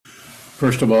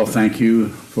First of all, thank you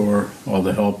for all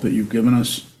the help that you've given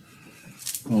us,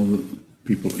 all the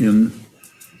people in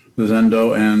the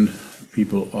Zendo and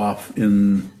people off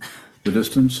in the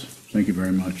distance. Thank you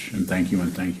very much, and thank you,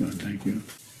 and thank you, and thank you.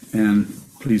 And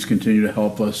please continue to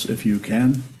help us if you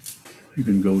can. You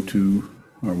can go to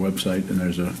our website, and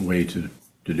there's a way to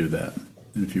do that.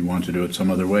 And if you want to do it some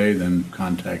other way, then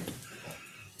contact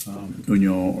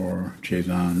Unyo or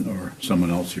Chezan or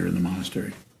someone else here in the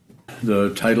monastery.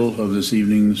 The title of this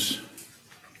evening's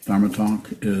Dharma talk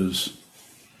is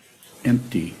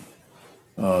Empty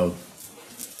of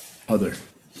Other.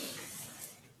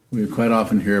 We quite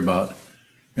often hear about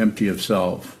empty of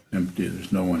self, empty,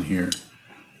 there's no one here.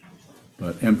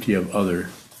 But empty of other,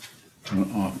 I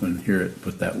don't often hear it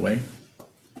put that way.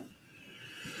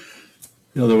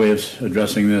 The other way of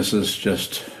addressing this is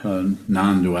just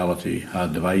non-duality,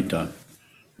 advaita.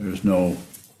 There's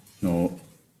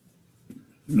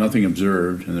nothing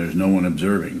observed, and there's no one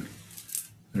observing.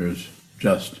 There's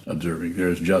just observing.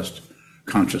 There's just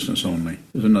consciousness only.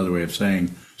 There's another way of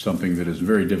saying something that is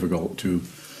very difficult to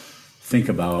think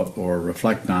about or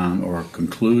reflect on or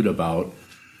conclude about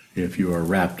if you are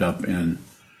wrapped up in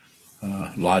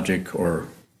logic or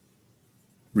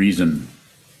reason.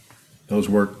 Those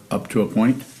work up to a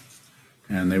point,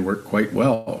 and they work quite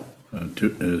well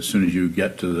as soon as you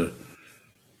get to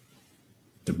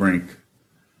the brink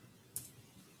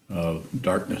of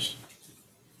darkness.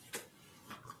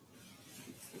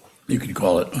 You could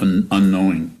call it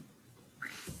unknowing,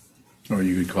 or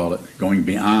you could call it going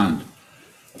beyond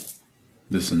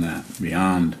this and that,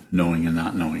 beyond knowing and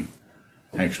not knowing,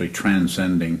 actually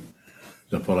transcending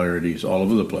the polarities all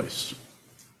over the place.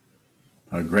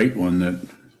 A great one that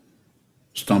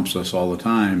stumps us all the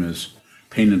time is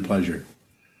pain and pleasure.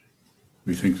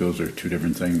 We think those are two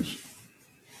different things.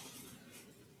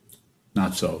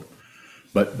 Not so.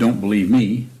 But don't believe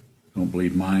me, don't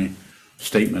believe my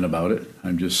statement about it.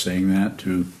 I'm just saying that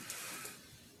to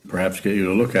perhaps get you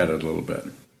to look at it a little bit.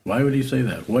 Why would he say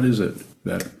that? What is it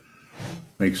that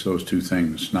makes those two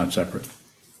things not separate?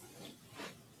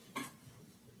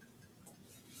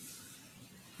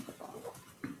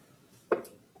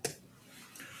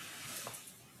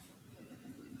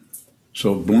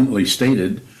 So bluntly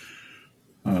stated,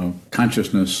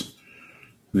 consciousness,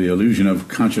 the illusion of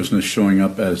consciousness showing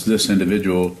up as this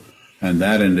individual and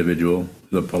that individual,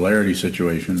 the polarity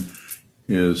situation,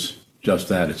 is just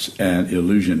that. It's an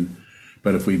illusion.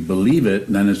 But if we believe it,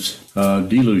 then it's a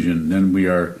delusion. Then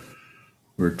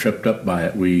we're tripped up by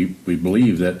it. We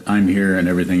believe that I'm here and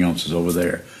everything else is over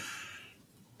there.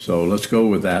 So let's go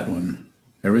with that one.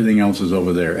 Everything else is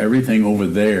over there. Everything over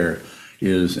there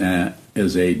is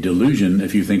a delusion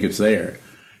if you think it's there.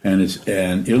 And it's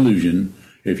an illusion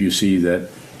if you see that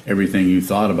everything you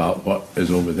thought about what is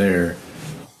over there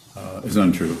is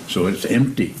untrue. So it's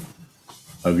empty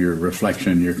of your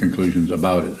reflection, your conclusions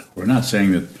about it. We're not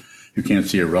saying that you can't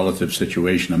see a relative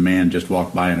situation. A man just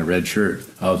walked by in a red shirt.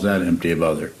 How's that empty of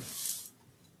other?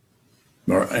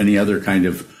 Or any other kind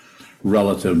of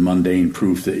relative mundane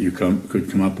proof that you could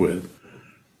come up with.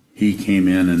 He came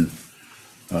in and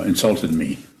insulted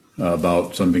me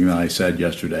about something that I said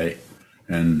yesterday,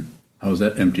 and how's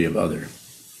that empty of other?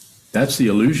 That's the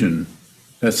illusion,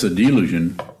 that's the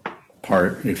delusion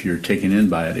part if you're taken in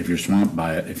by it, if you're swamped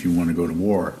by it, if you want to go to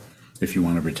war, if you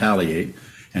want to retaliate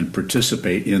and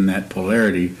participate in that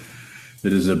polarity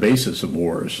that is the basis of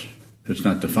wars. It's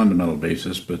not the fundamental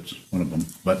basis, but it's one of them.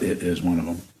 But it is one of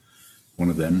them. One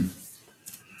of them.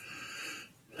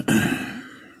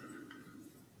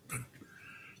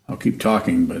 I'll keep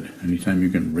talking, but anytime you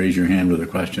can raise your hand with a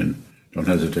question, don't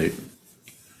hesitate.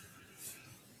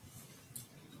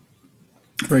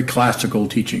 Very classical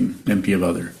teaching, empty of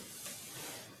other.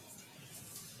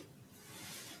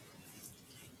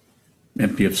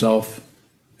 Empty of self,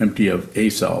 empty of a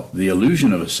self. The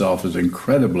illusion of a self is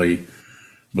incredibly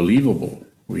believable.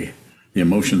 The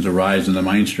emotions arise in the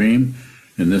mind stream,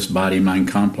 in this body-mind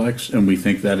complex, and we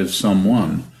think that is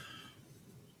someone,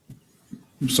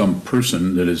 some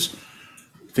person that is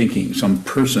thinking, some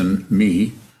person,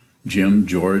 me, Jim,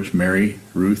 George, Mary,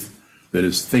 Ruth, that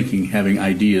is thinking, having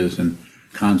ideas and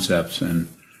concepts and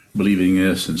believing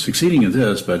this and succeeding in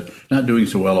this, but not doing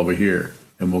so well over here.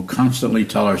 And we'll constantly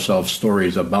tell ourselves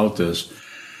stories about this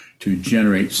to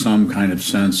generate some kind of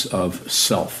sense of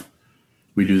self.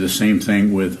 We do the same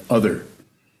thing with other.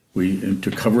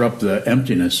 To cover up the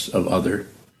emptiness of other,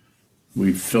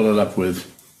 we fill it up with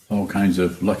all kinds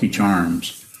of lucky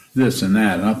charms, this and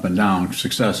that, and up and down,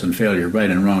 success and failure, right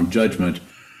and wrong, judgment,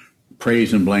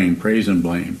 praise and blame, praise and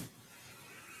blame.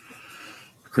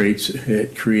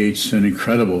 It creates an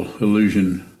incredible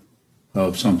illusion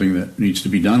of something that needs to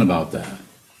be done about that,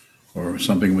 or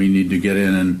something we need to get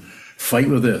in and fight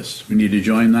with this. We need to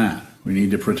join that. We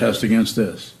need to protest against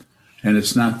this. And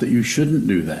it's not that you shouldn't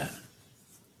do that.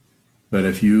 But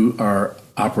if you are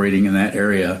operating in that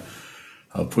area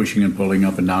of pushing and pulling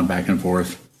up and down, back and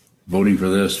forth, voting for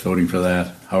this, voting for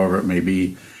that, however it may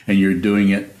be, and you're doing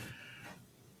it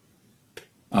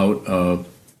out of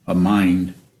a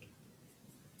mind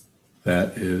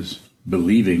that is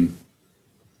believing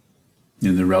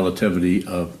in the relativity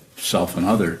of self and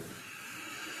other,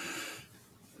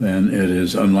 then it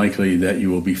is unlikely that you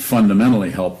will be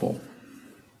fundamentally helpful.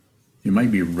 You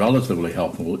might be relatively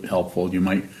helpful. You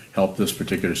might help this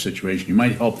particular situation. You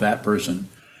might help that person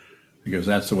because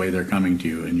that's the way they're coming to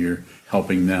you and you're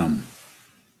helping them.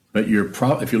 But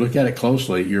if you look at it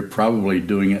closely, you're probably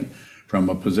doing it from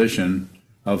a position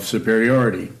of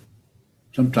superiority,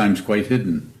 sometimes quite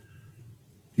hidden.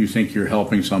 You think you're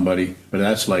helping somebody, but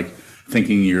that's like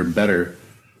thinking you're better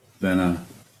than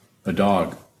a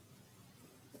dog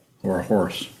or a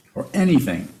horse or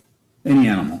anything, any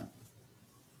animal.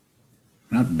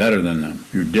 Not better than them.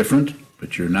 You're different,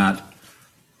 but you're not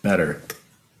better.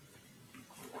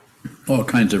 All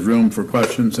kinds of room for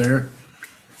questions there.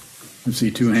 I see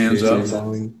two hands up.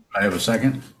 I have a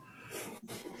second.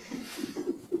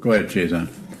 Go ahead, Jason.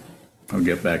 I'll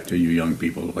get back to you young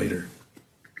people later.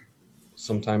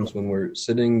 Sometimes when we're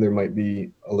sitting, there might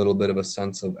be a little bit of a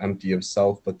sense of empty of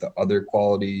self, but the other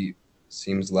quality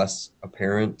seems less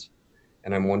apparent.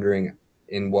 And I'm wondering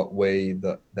in what way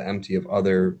the empty of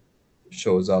other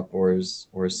shows up or is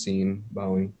seen,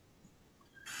 Bowing.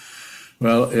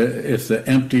 Well, if the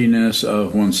emptiness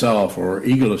of oneself or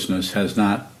egolessness has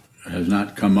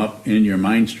not come up in your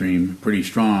mind stream pretty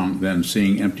strong, then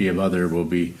seeing empty of other will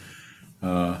be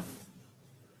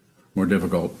more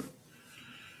difficult.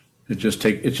 It's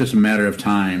just a matter of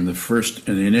time. The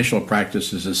initial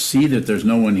practice is to see that there's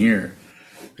no one here,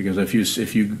 because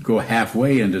if you go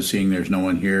halfway into seeing there's no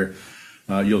one here,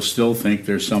 you'll still think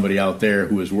there's somebody out there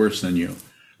who is worse than you,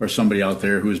 or somebody out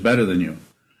there who is better than you,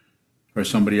 or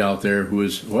somebody out there who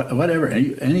is whatever.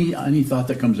 Any thought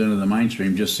that comes into the mind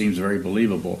stream just seems very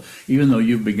believable, even though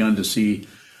you've begun to see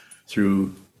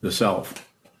through the self.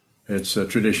 It's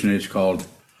traditionally it's called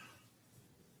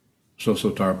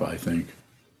Sosotarpa, I think.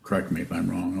 Correct me if I'm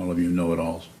wrong. All of you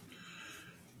know-it-alls.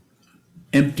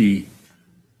 Empty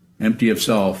of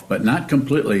self, but not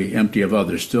completely empty of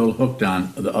others, still hooked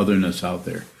on the otherness out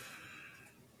there.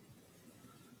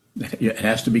 It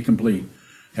has to be complete.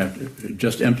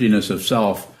 Just emptiness of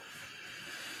self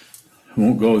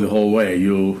won't go the whole way.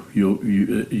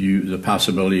 The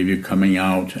possibility of you coming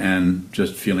out and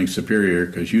just feeling superior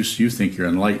because you think you're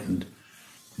enlightened.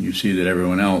 You see that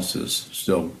everyone else is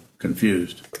still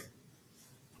confused.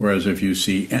 Whereas if you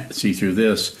see through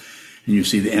this and you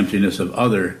see the emptiness of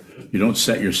other, you don't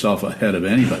set yourself ahead of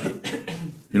anybody.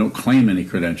 You don't claim any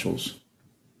credentials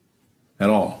at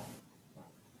all.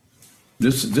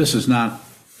 This is not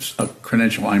a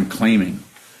credential I'm claiming.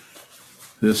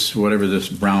 Whatever this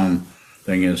brown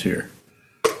thing is here.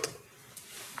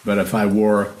 But if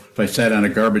I sat on a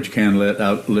garbage can lid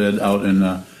out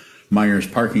in Myers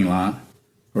parking lot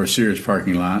or Sears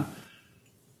parking lot,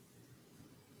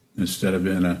 instead of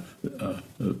in a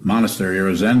monastery or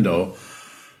a zendo,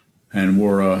 and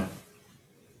wore a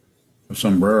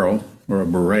sombrero or a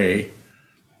beret,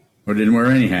 or didn't wear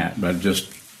any hat, but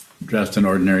just dressed in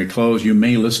ordinary clothes, you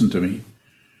may listen to me,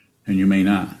 and you may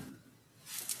not.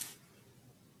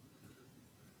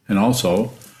 And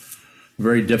also,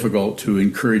 very difficult to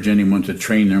encourage anyone to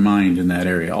train their mind in that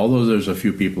area, although there's a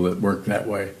few people that work that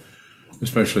way,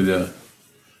 especially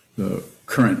the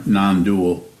current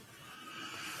non-dual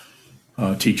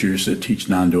teachers that teach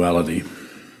non-duality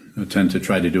tend to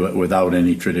try to do it without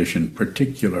any tradition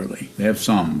particularly. They have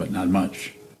some, but not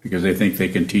much, because they think they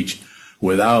can teach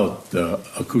without the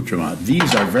accoutrement.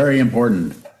 These are very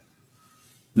important.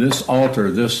 This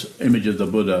altar, this image of the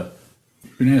Buddha,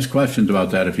 you can ask questions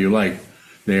about that if you like.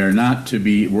 They are not to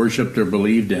be worshipped or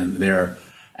believed in. They are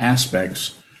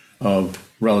aspects of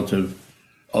relative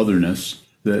otherness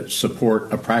that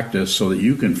support a practice so that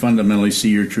you can fundamentally see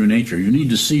your true nature. You need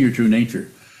to see your true nature.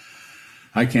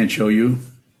 I can't show you.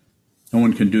 No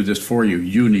one can do this for you.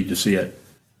 You need to see it.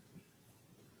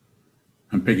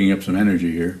 I'm picking up some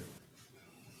energy here.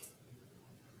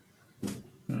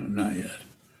 No, not yet.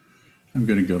 I'm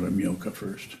going to go to Myoka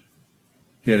first.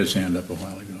 He had his hand up a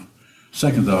while ago.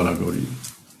 Second thought, I'll go to you.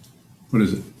 What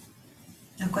is it?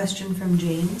 A question from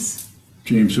James.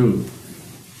 James who?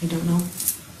 I don't know.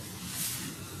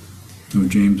 No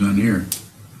James on here.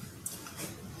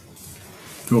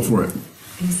 Go for it.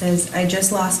 He says, I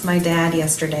just lost my dad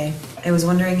yesterday. I was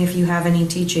wondering if you have any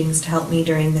teachings to help me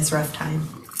during this rough time.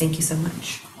 Thank you so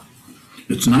much.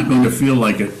 It's not going to feel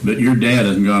like it, but your dad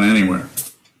hasn't gone anywhere.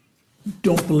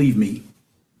 Don't believe me.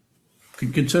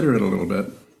 Consider it a little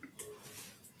bit.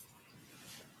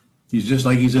 He's just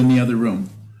like he's in the other room.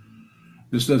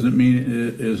 This doesn't mean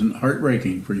it isn't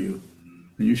heartbreaking for you.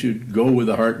 And you should go with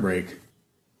the heartbreak.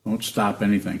 Don't stop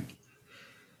anything.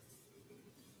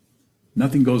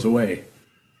 Nothing goes away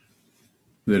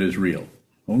that is real.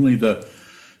 Only the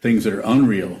things that are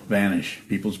unreal vanish.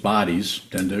 People's bodies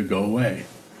tend to go away.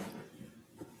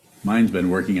 Mine's been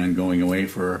working on going away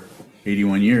for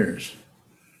 81 years.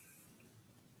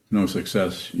 No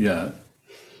success yet,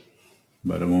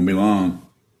 but it won't be long.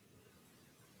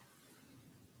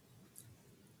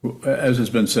 As has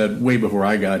been said way before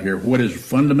I got here, what is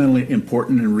fundamentally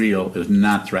important and real is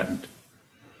not threatened.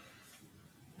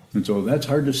 And so that's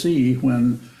hard to see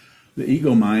when the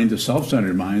ego mind, the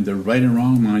self-centered mind, the right and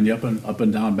wrong mind, the up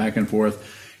and down, back and forth,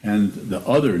 and the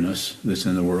otherness that's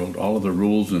in the world, all of the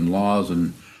rules and laws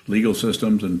and legal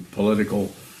systems and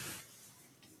political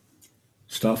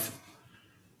stuff.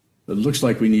 It looks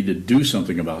like we need to do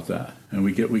something about that. And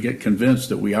we get convinced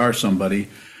that we are somebody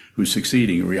who's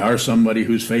succeeding, or we are somebody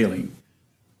who's failing.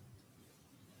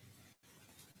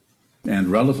 And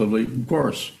relatively, of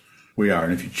course, we are.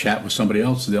 And if you chat with somebody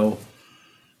else, they'll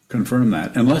confirm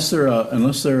that. Unless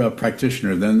they're a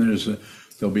practitioner, then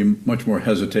there'll be much more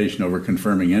hesitation over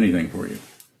confirming anything for you.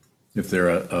 If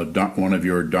they're one of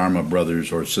your Dharma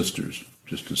brothers or sisters,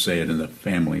 just to say it in the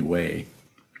family way.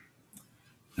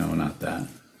 No, not that.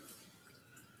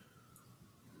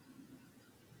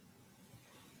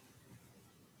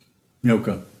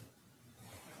 Yoka.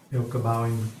 Yoka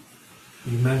bowing.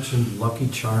 You mentioned Lucky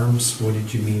Charms. What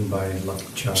did you mean by Lucky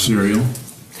Charms? Cereal.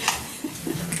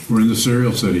 We're in the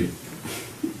cereal city.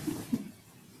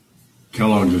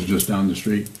 Kellogg's is just down the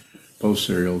street. Post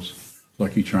cereals,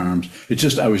 Lucky Charms. It's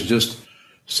just, I was just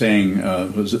saying,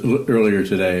 was it earlier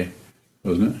today,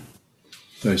 wasn't it?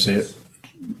 Did I say it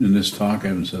in this talk? I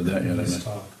haven't said that yet. In this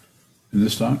talk. In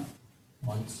this talk?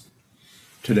 Once.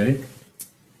 Today?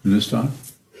 In this talk?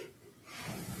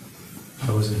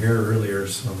 I wasn't here earlier,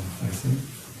 so I think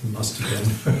it must have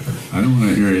been. I don't want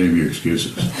to hear any of your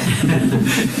excuses.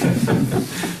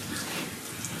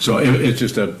 So it's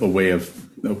just a way of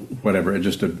whatever,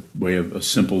 just a way of a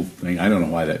simple thing. I don't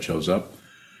know why that shows up.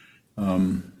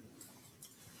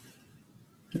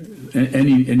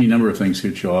 Any number of things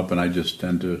could show up, and I just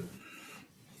tend to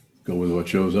go with what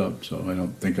shows up, so I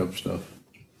don't think up stuff.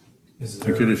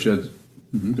 I could have said,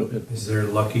 go ahead. Is there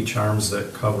Lucky Charms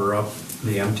that cover up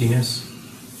the emptiness?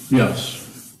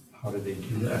 Yes. How do they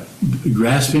do that?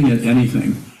 Grasping at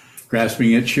anything,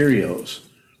 grasping at Cheerios,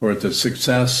 or at the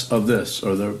success of this,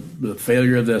 or the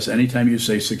failure of this. Anytime you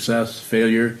say success,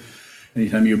 failure,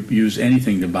 anytime you use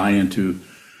anything to buy into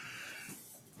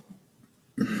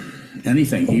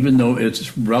anything, even though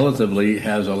it's relatively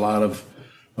has a lot of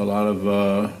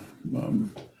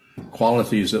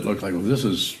qualities that look like, well, this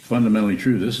is fundamentally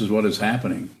true. This is what is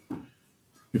happening.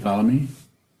 You follow me?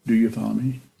 Do you follow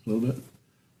me a little bit?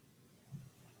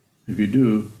 If you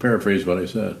do, paraphrase what I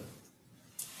said.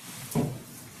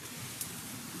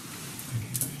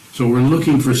 So we're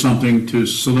looking for something to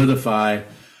solidify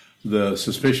the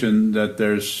suspicion that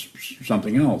there's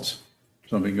something else,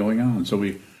 something going on. So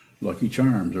Lucky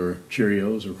Charms or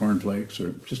Cheerios or Corn Flakes,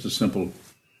 or just a simple,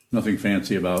 nothing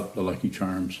fancy about the Lucky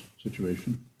Charms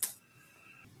situation.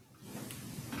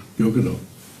 Yogado.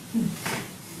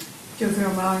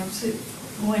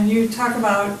 When you talk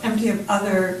about empty of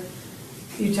other,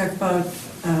 you talk about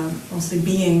mostly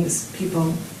beings,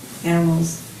 people,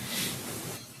 animals.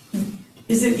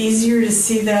 Is it easier to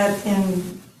see that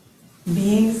in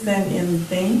beings than in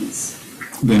things?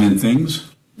 Than in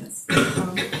things? Yes.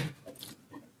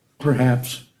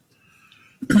 Perhaps.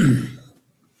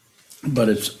 But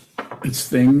it's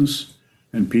things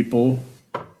and people,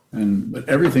 but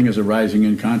everything is arising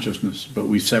in consciousness, but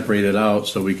we separate it out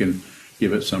so we can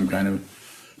give it some kind of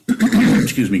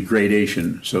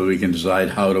gradation, so we can decide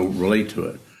how to relate to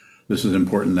it. This is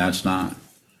important, that's not.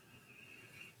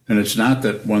 And it's not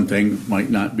that one thing might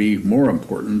not be more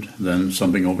important than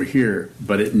something over here,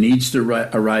 but it needs to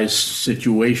arise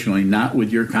situationally, not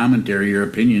with your commentary, your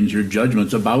opinions, your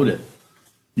judgments about it.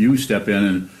 You step in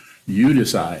and you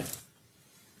decide.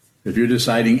 If you're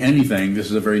deciding anything, this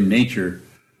is the very nature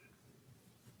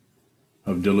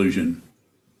of delusion.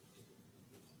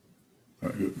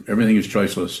 Everything is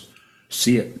choiceless.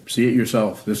 See it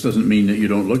yourself. This doesn't mean that you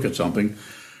don't look at something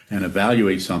and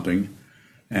evaluate something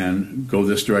and go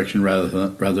this direction rather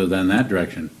than that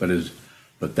direction, but is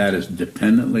But that is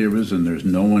dependently arisen. There's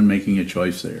no one making a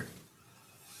choice there.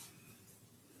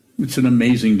 It's an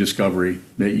amazing discovery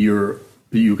that you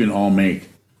can all make.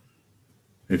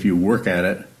 If you work at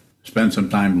it, spend some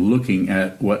time looking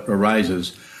at what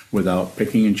arises without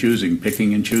picking and choosing,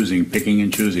 picking and choosing, picking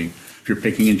and choosing. If you're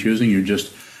picking and choosing, you're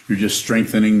just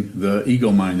strengthening the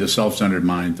ego mind, the self-centered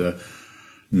mind, the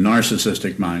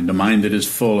narcissistic mind, the mind that is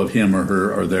full of him or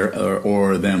her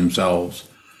or themselves.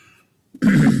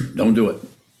 Don't do it.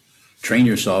 Train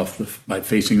yourself by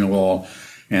facing the wall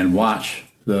and watch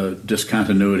the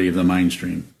discontinuity of the mind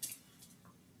stream.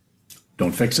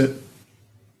 Don't fix it.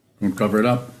 Don't cover it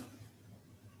up.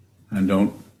 And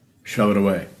don't shove it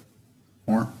away.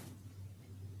 More?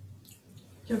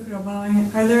 Yoko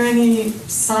bowing. Are there any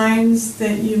signs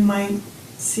that you might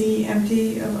see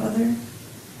empty of other?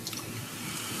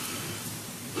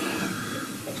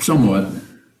 Somewhat.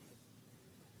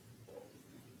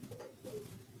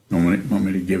 Want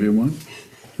me to give you one?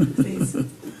 Please.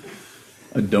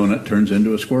 A donut turns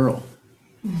into a squirrel.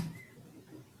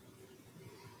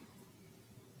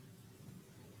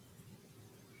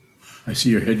 I see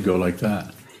your head go like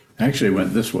that. Actually, it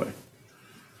went this way.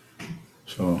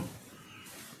 So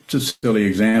it's a silly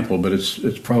example, but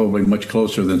it's probably much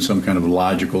closer than some kind of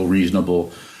logical,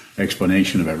 reasonable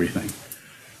explanation of everything.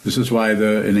 This is why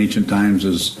in ancient times,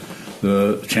 as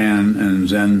the Chan and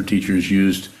Zen teachers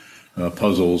used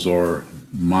puzzles or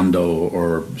mondo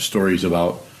or stories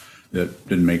about that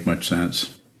didn't make much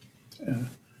sense,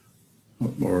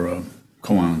 or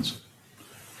koans,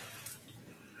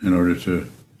 in order to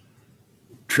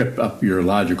trip up your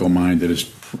logical mind that is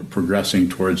progressing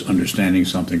towards understanding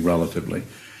something relatively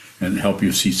and help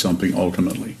you see something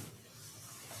ultimately.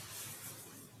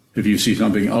 If you see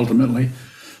something ultimately,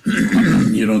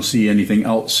 you don't see anything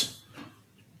else.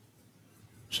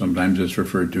 Sometimes it's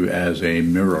referred to as a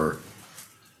mirror.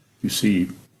 You see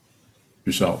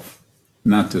yourself,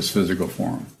 not this physical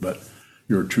form, but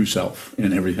your true self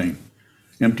in everything,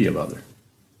 empty of other.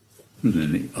 There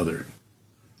isn't any other.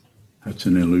 That's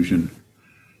an illusion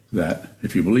that,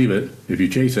 if you believe it, if you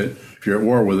chase it, if you're at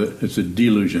war with it, it's a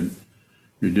delusion.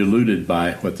 You're deluded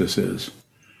by what this is.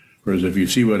 Whereas if you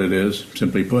see what it is,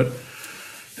 simply put,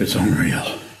 it's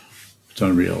unreal. It's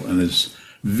unreal. And it's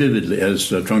vividly, as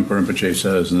Trungpa Rinpoche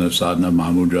says in the Sadhana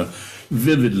Mahamudra,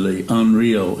 vividly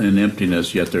unreal in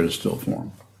emptiness, yet there is still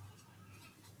form.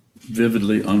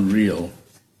 Vividly unreal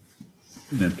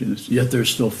in emptiness, yet there's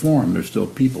still form. There's still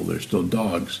people. There's still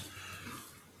dogs.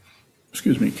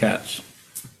 Cats.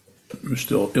 There's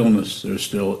still illness. There's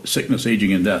still sickness,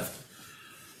 aging, and death.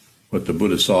 What the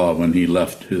Buddha saw when he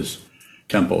left his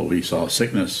temple, he saw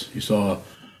sickness. He saw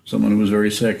someone who was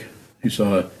very sick. He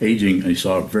saw aging. He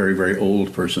saw a very, very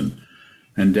old person.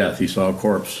 And death. He saw a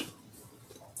corpse.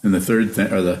 And the third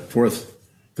thing, or the fourth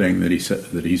thing that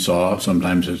he saw,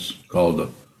 sometimes it's called the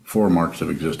four marks of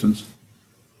existence,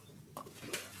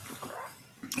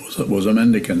 was a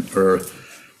mendicant or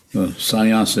a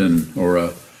sannyasin or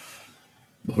a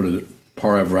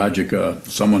parivrajika,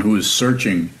 someone who is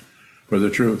searching for the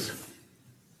truth.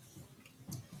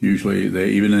 Usually,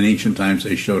 even in ancient times,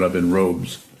 they showed up in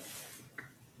robes.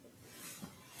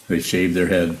 They shaved their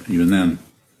head, even then,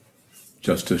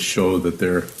 just to show that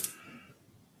they're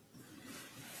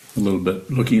a little bit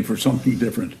looking for something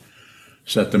different.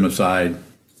 Set them aside.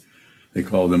 They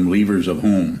call them leavers of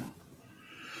home.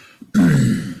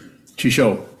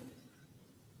 Chisho.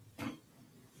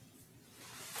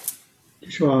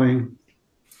 Showing,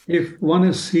 if one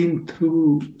is seen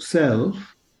through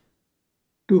self,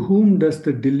 to whom does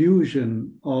the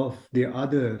delusion of the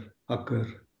other occur?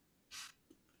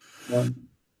 To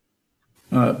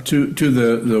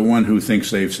the one who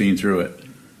thinks they've seen through it,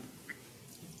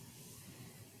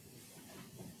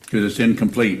 because it's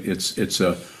incomplete. It's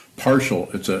a partial.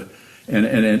 And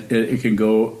it can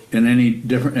go in any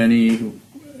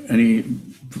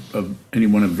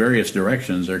one of various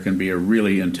directions. There can be a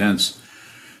really intense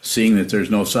seeing that there's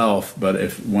no self, but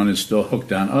if one is still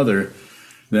hooked on other,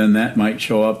 then that might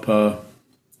show up. It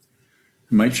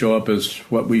might show up as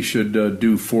what we should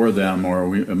do for them,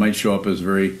 or it might show up as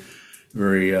very,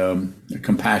 very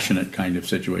compassionate kind of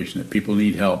situation that people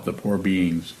need help, the poor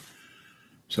beings.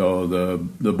 So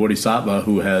the bodhisattva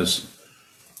who has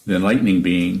the enlightening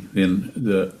being,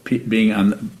 being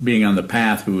on the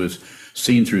path, who is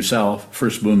seen through self,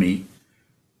 first bhumi,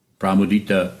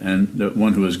 pramudita, and the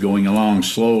one who is going along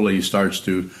slowly starts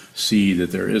to see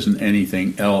that there isn't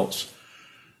anything else.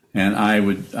 And I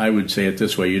would say it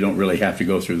this way: you don't really have to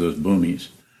go through those bhumis.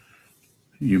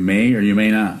 You may or you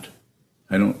may not.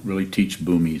 I don't really teach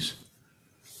bhumis,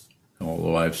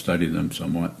 although I've studied them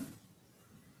somewhat.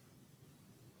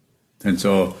 And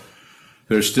so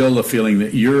there's still the feeling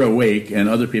that you're awake and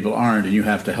other people aren't, and you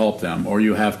have to help them, or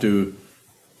you have to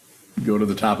go to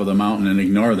the top of the mountain and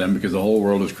ignore them because the whole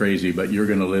world is crazy, but you're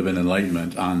going to live in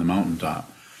enlightenment on the mountaintop.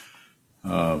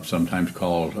 Sometimes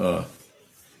called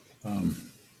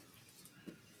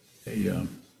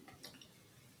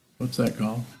what's that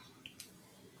called?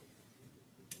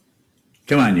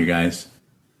 Come on, you guys.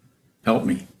 Help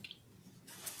me.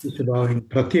 Mr. Bowing,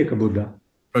 Pratyeka Buddha.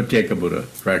 Pratyeka Buddha,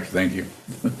 correct, thank you.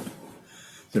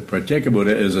 The Pratyeka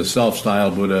Buddha is a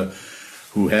self-styled Buddha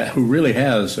who really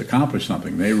has accomplished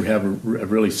something. They have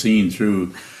really seen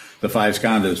through the five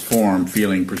skandhas: form,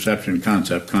 feeling, perception,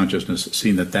 concept, consciousness,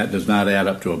 seen that does not add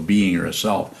up to a being or a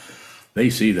self. They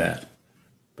see that,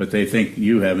 but they think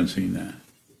you haven't seen that,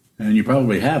 and you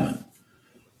probably haven't.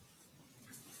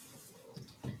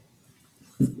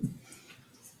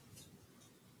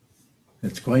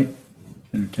 It's quite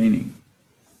entertaining.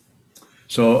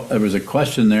 So there was a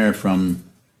question there from,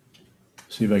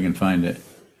 see if I can find it.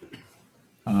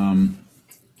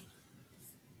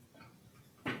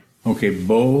 Okay,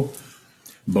 Bo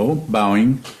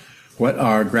Bowing, what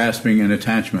are grasping and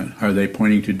attachment? Are they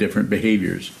pointing to different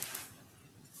behaviors?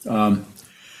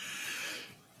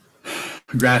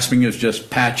 Grasping is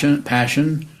just passion,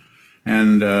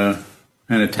 and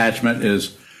attachment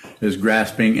is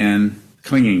grasping and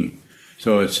clinging.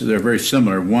 So they're very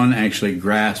similar. One actually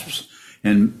grasps,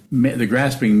 and the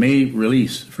grasping may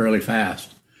release fairly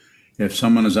fast. If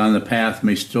someone is on the path,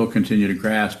 may still continue to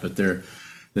grasp, but the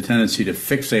tendency to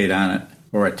fixate on it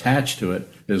or attach to it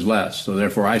is less. So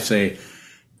therefore, I say,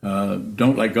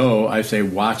 don't let go. I say,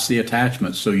 watch the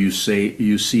attachment, so you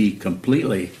see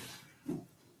completely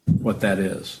what that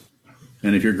is.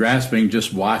 And if you're grasping,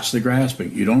 just watch the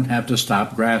grasping. You don't have to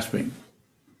stop grasping.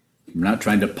 I'm not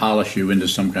trying to polish you into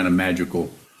some kind of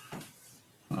magical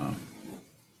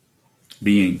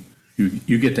being.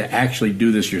 You get to actually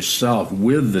do this yourself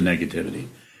with the negativity.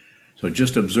 So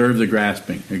just observe the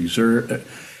grasping,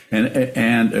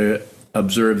 and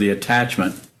observe the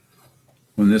attachment.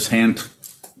 When this hand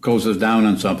closes down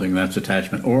on something, that's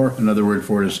attachment. Or another word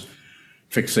for it is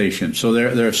fixation. So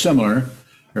they're similar.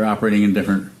 They're operating in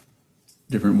different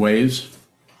ways.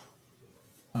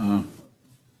 There's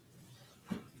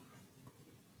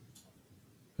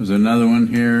another one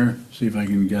here. See if I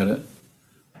can get it.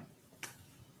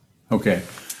 Okay.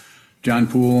 John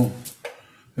Poole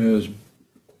is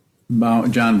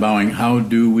John Bowing. How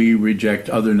do we reject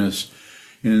otherness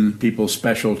in people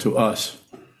special to us,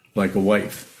 like a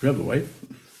wife? You have a wife?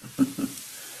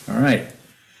 All right.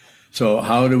 So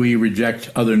how do we reject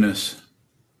otherness?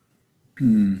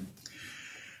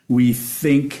 We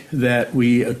think that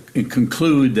we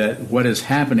conclude that what is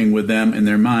happening with them in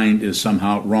their mind is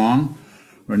somehow wrong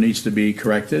or needs to be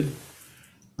corrected.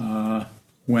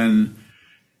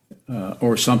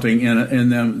 Or something in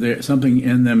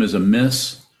them is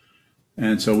amiss,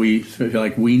 and so we feel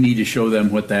like we need to show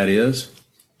them what that is.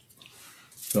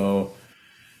 So,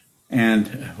 and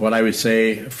what I would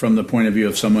say from the point of view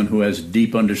of someone who has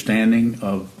deep understanding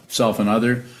of self and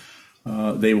other,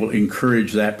 they will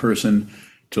encourage that person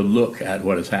to look at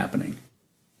what is happening,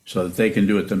 so that they can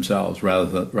do it themselves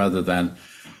rather than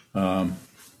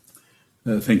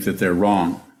think that they're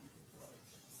wrong.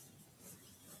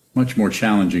 Much more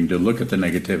challenging to look at the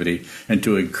negativity and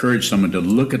to encourage someone to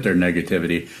look at their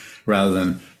negativity rather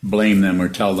than blame them or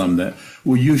tell them that,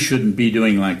 well, you shouldn't be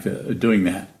doing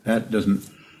that. That doesn't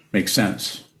make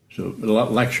sense. So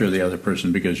lecture the other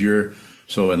person because you're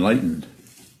so enlightened.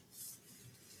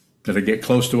 Did I get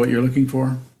close to what you're looking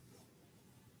for?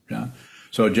 John?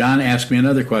 So John asked me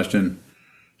another question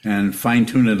and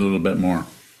fine-tune it a little bit more.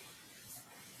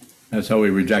 That's how we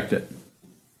reject it.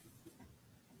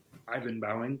 Ivan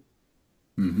Bowing.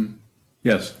 Mm-hmm.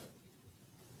 Yes.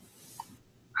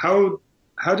 How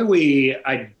do we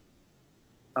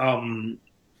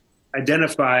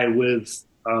identify with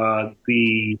for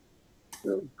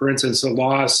instance, the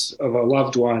loss of a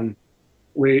loved one?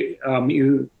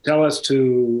 You tell us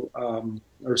to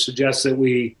or suggest that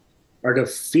we are to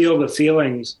feel the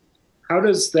feelings. How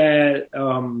does that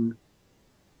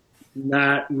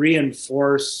not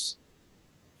reinforce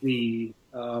the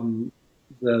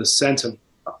sense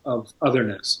of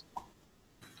otherness?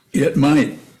 It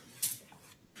might.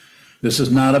 This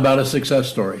is not about a success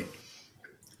story.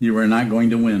 You are not going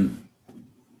to win.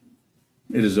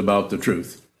 It is about the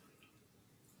truth.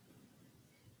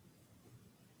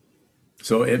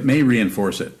 So it may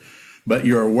reinforce it, but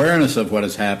your awareness of what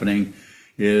is happening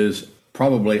is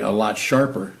probably a lot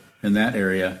sharper in that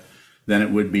area than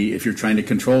it would be if you're trying to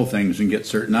control things and get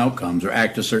certain outcomes or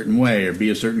act a certain way or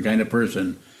be a certain kind of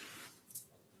person.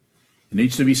 It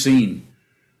needs to be seen.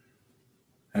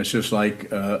 That's just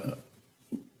like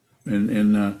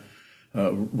in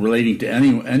relating to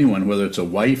anyone, whether it's a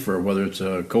wife or whether it's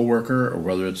a coworker or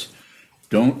whether it's,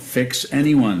 don't fix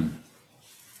anyone.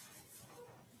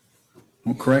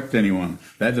 Don't correct anyone.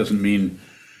 That doesn't mean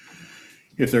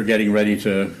if they're getting ready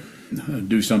to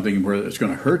do something where it's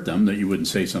going to hurt them that you wouldn't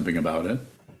say something about it.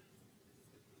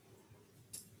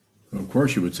 Of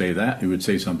course you would say that. You would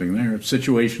say something there. It's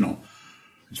situational.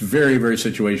 It's very, very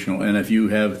situational. And if you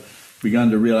have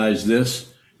begun to realize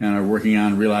this and are working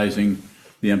on realizing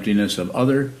the emptiness of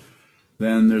other,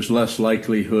 then there's less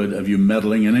likelihood of you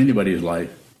meddling in anybody's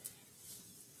life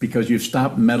because you've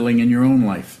stopped meddling in your own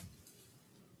life.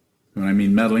 When I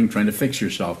mean meddling, trying to fix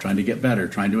yourself, trying to get better,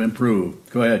 trying to improve.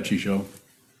 Go ahead, Chisho.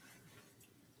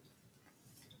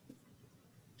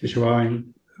 Chisho,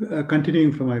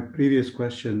 continuing from my previous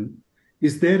question,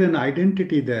 is there an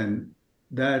identity then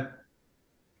that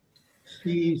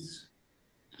sees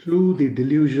through the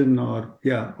delusion of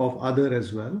other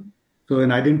as well? So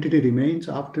an identity remains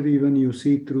after even you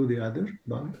see through the other?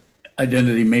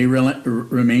 Identity may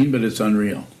remain, but it's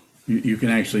unreal. You can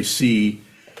actually see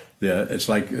it's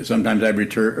like sometimes I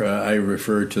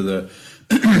refer to the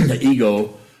the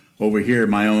ego over here.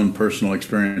 My own personal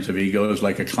experience of ego is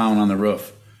like a clown on the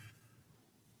roof.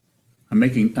 I'm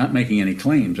not making any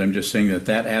claims. I'm just saying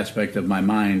that aspect of my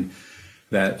mind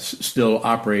that still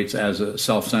operates as a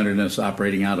self-centeredness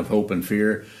operating out of hope and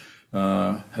fear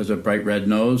has a bright red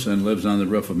nose and lives on the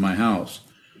roof of my house,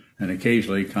 and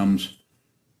occasionally comes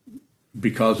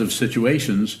because of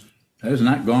situations. That is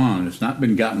not gone. It's not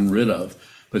been gotten rid of.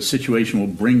 But situation will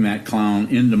bring that clown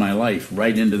into my life,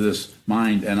 right into this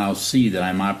mind, and I'll see that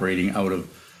I'm operating out of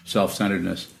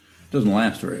self-centeredness. It doesn't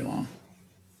last very long.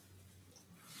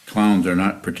 Clowns are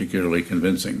not particularly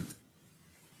convincing.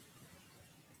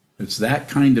 It's that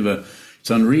kind of it's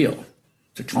unreal.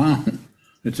 It's a clown.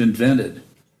 It's invented.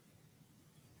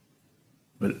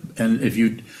 And if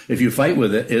you fight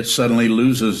with it, it suddenly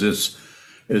loses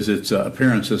its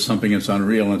appearance as something that's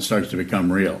unreal and starts to become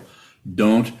real.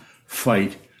 Don't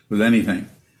fight with anything.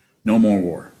 No more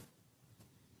war.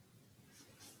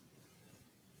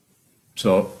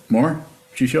 So, more?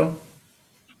 Chisho?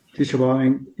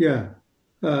 Chisho, yeah.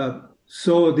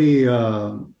 So the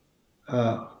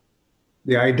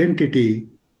identity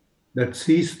that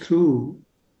sees through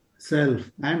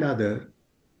self and other,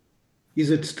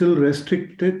 is it still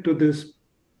restricted to this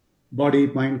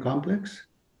body-mind complex?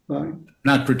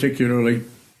 Not particularly.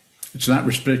 It's not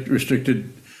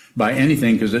restricted by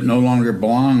anything because it no longer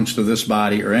belongs to this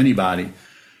body or any body.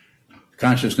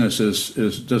 Consciousness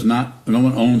no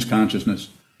one owns consciousness.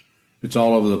 It's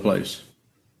all over the place.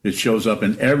 It shows up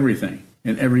in everything,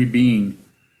 in every being.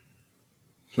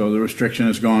 So the restriction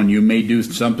is gone. You may do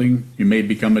something, you may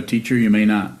become a teacher, you may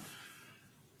not.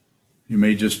 You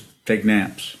may just take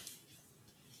naps.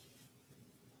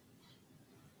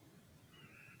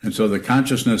 And so the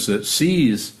consciousness that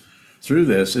sees through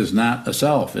this is not a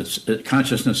self.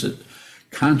 Consciousness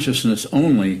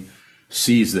only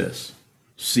sees this,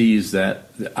 sees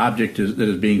that the object that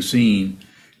is being seen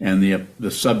and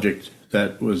the subject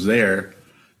that was there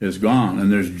is gone,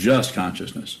 and there's just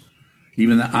consciousness.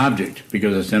 Even the object,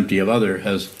 because it's empty of other,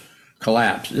 has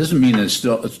collapsed. It doesn't mean it's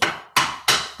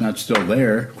not still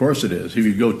there. Of course it is. If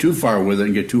you go too far with it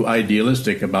and get too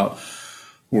idealistic about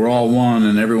we're all one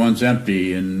and everyone's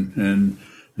empty and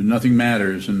nothing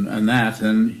matters and that,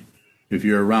 then if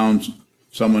you're around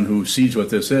someone who sees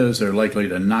what this is, they're likely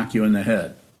to knock you in the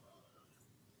head.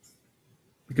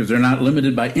 Because they're not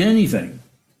limited by anything.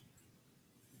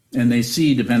 And they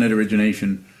see dependent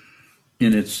origination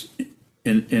in its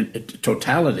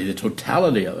totality, the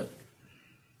totality of it.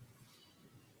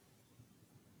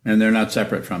 And they're not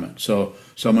separate from it. So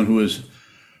someone who is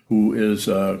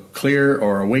clear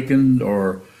or awakened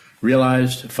or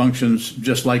realized functions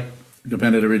just like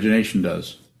dependent origination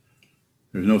does.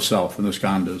 There's no self in the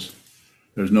skandhas.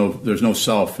 There's no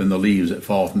self in the leaves that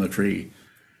fall from the tree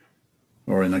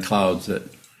or in the clouds that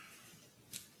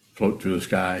float through the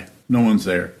sky. No one's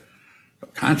there.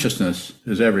 Consciousness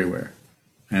is everywhere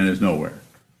and is nowhere.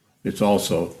 It's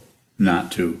also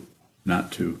not two,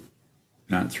 not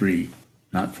three,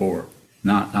 not four,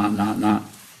 not.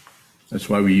 That's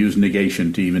why we use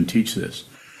negation to even teach this.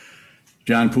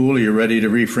 John Poole, are you ready to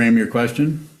reframe your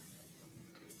question?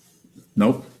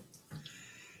 Nope.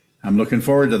 I'm looking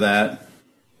forward to that.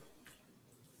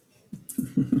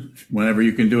 Whenever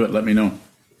you can do it, let me know.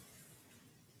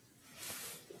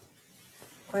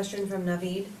 Question from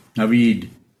Naveed. Naveed.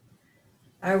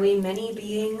 Are we many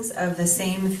beings of the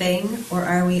same thing, or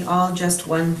are we all just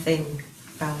one thing?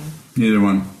 Neither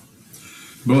one.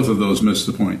 Both of those miss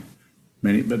the point.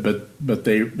 But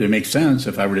they make sense.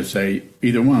 If I were to say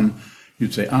either one,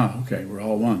 you'd say, okay, we're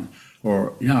all one,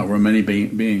 or yeah, we're many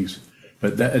beings.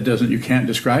 But that it doesn't. You can't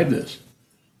describe this.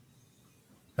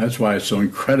 That's why it's so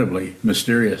incredibly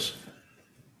mysterious.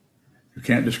 You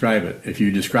can't describe it. If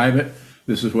you describe it,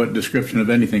 this is what description of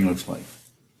anything looks like.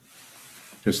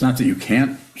 It's not that you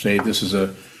can't say this is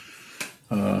a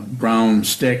brown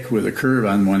stick with a curve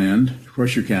on one end. Of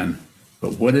course you can.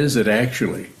 But what is it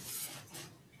actually?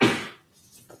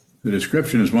 The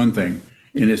description is one thing.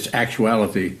 In its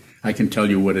actuality, I can tell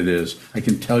you what it is. I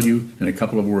can tell you in a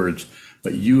couple of words,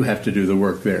 but you have to do the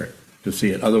work there to see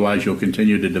it. Otherwise, you'll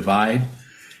continue to divide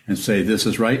and say this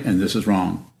is right and this is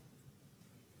wrong.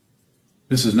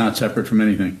 This is not separate from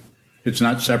anything. It's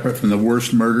not separate from the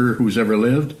worst murderer who's ever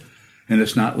lived, and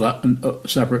it's not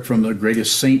separate from the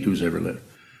greatest saint who's ever lived.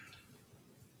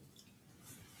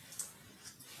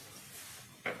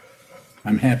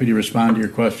 I'm happy to respond to your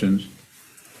questions.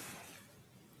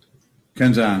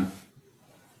 Kenzan.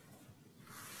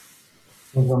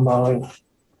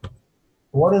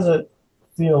 What does it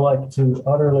feel like to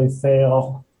utterly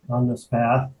fail on this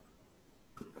path?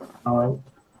 How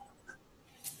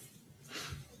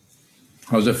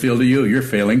does it feel to you? You're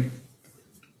failing.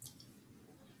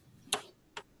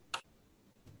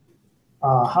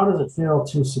 How does it feel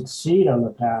to succeed on the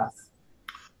path?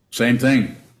 Same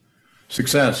thing.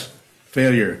 Success,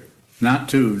 failure, not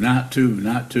to.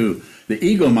 The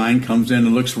ego mind comes in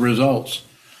and looks for results,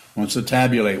 wants to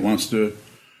tabulate, wants to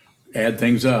add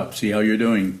things up, see how you're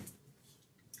doing.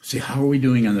 See, how are we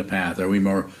doing on the path? Are we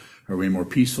more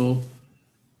peaceful?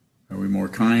 Are we more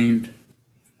kind?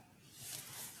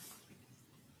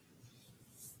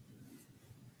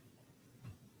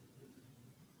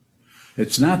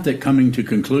 It's not that coming to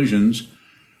conclusions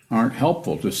aren't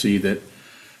helpful to see that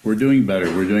we're doing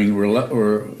better.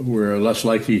 We're less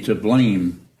likely to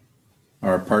blame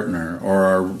our partner or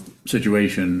our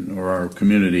situation or our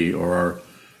community or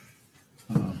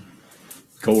our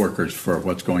coworkers for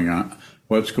what's going on,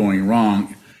 what's going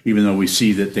wrong, even though we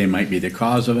see that they might be the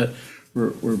cause of it.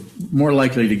 We're more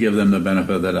likely to give them the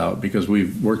benefit of the doubt because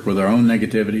we've worked with our own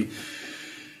negativity.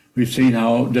 We've seen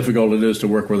how difficult it is to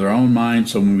work with our own mind.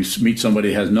 So when we meet somebody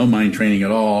who has no mind training at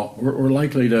all, we're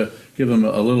likely to give them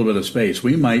a little bit of space.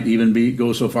 We might even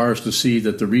go so far as to see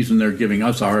that the reason they're giving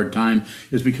us a hard time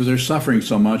is because they're suffering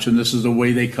so much, and this is the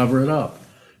way they cover it up,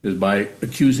 is by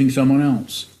accusing someone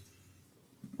else,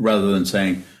 rather than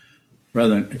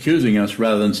accusing us,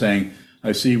 rather than saying,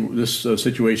 I see this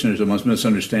situation, there's a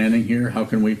misunderstanding here. What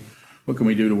can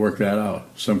we do to work that out?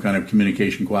 Some kind of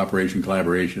communication, cooperation,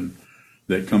 collaboration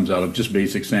that comes out of just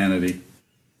basic sanity.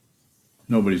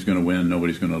 Nobody's going to win,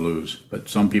 nobody's going to lose. But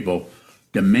some people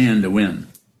demand to win.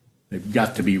 They've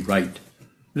got to be right.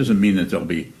 It doesn't mean that there'll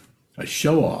be a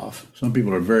show-off. Some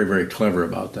people are very, very clever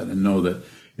about that and know that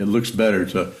it looks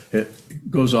better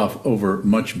it goes off over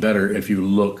much better if you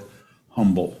look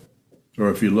humble or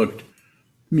if you looked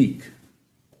meek.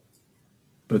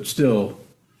 But still,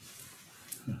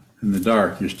 in the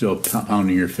dark, you're still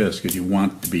pounding your fist because you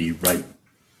want to be right.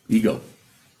 Ego.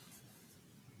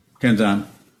 Kenzan.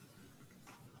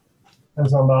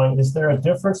 Is there a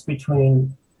difference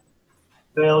between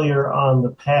failure on the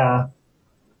path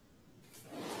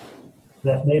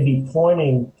that may be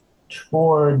pointing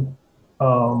toward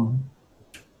a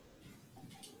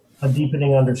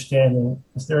deepening understanding?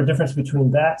 Is there a difference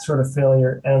between that sort of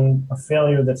failure and a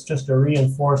failure that's just a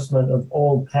reinforcement of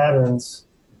old patterns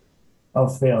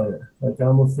of failure? Like,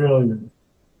 I'm a failure.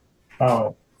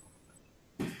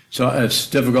 So it's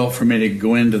difficult for me to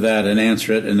go into that and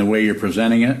answer it in the way you're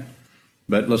presenting it.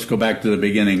 But let's go back to the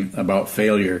beginning about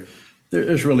failure.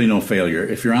 There's really no failure.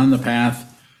 If you're on the path,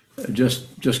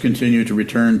 just continue to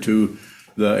return to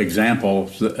the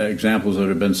examples that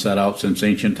have been set out since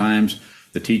ancient times.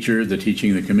 The teacher, the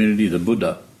teaching, the community, the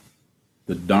Buddha,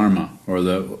 the Dharma, or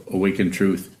the awakened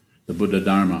truth, the Buddha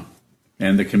Dharma,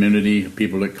 and the community,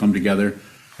 people that come together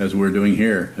as we're doing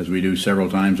here, as we do several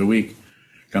times a week.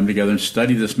 Come together and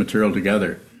study this material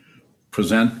together.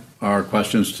 Present our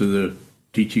questions to the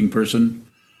teaching person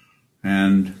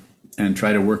and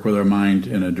try to work with our mind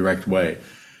in a direct way.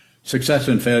 Success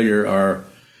and failure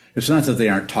it's not that they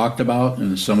aren't talked about,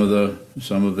 and some of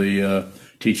the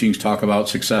teachings talk about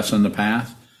success on the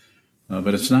path,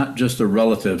 but it's not just a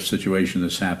relative situation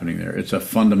that's happening there. It's a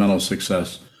fundamental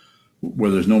success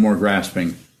where there's no more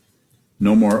grasping,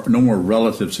 no more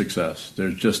relative success.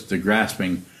 There's just the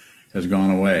grasping has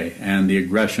gone away, and the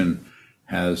aggression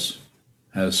has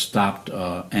stopped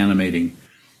animating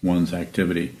one's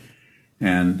activity,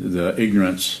 and the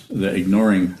ignorance, the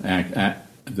ignoring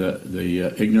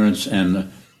ignorance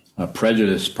and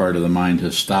prejudice part of the mind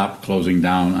has stopped closing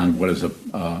down on what is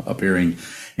appearing,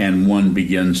 and one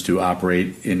begins to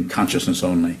operate in consciousness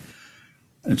only.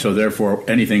 And so therefore,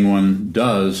 anything one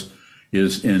does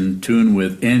is in tune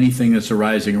with anything that's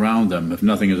arising around them. If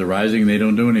nothing is arising, they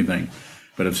don't do anything.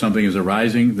 But if something is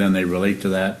arising, then they relate to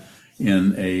that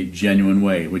in a genuine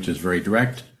way, which is very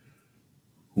direct,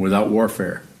 without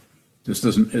warfare.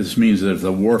 This means that if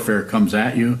the warfare comes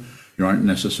at you, you aren't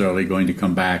necessarily going to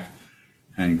come back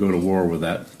and go to war with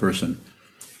that person.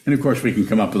 And of course, we can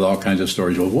come up with all kinds of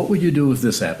stories. Well, what would you do if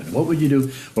this happened? What would you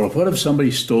do? Well, what if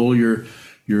somebody stole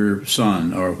your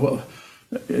son? Or what?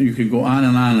 You can go on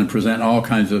and present all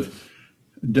kinds of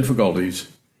difficulties,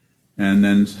 and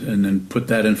then put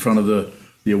that in front of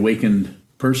the awakened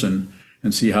person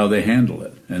and see how they handle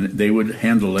it. And they would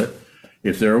handle it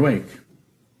if they're awake,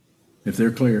 if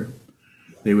they're clear.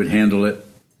 They would handle it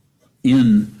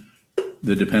in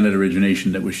the dependent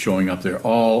origination that was showing up there.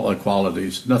 All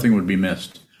qualities, nothing would be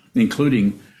missed,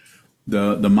 including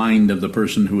the mind of the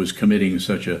person who is committing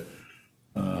such a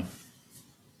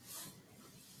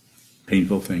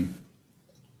painful thing.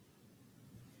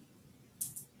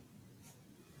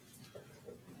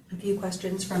 A few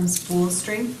questions from Spool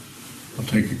String. I'll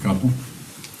take a couple.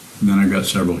 And then I've got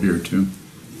several here too.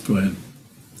 Go ahead.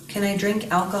 Can I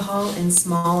drink alcohol in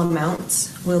small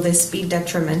amounts? Will this be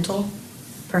detrimental?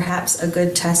 Perhaps a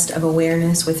good test of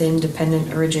awareness within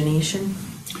dependent origination?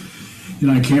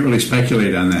 I can't really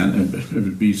speculate on that. It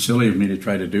would be silly of me to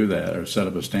try to do that or set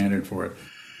up a standard for it.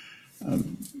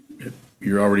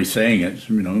 You're already saying it.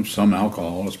 Some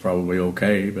alcohol is probably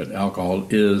okay, but alcohol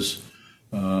is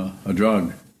a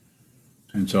drug.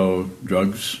 And so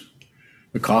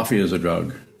the coffee is a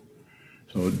drug.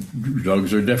 So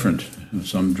drugs are different.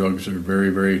 Some drugs are very,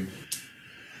 very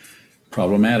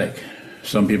problematic.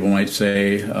 Some people might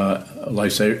say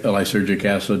lysergic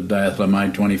acid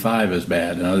diethylamide 25 is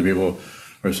bad, and other people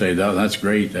would say, that's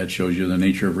great, that shows you the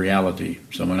nature of reality.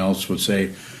 Someone else would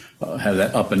say, have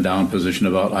that up and down position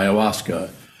about ayahuasca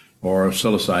or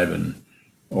psilocybin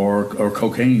or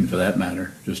cocaine for that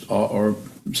matter, or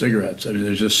cigarettes.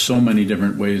 There's just so many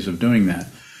different ways of doing that.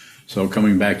 So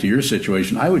coming back to your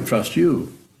situation, I would trust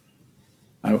you.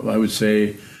 I would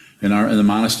say in the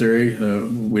monastery,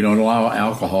 we don't allow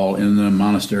alcohol in the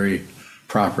monastery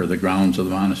proper, the grounds of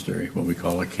the monastery, what we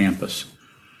call a campus.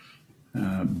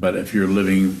 But if you're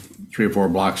living 3 or 4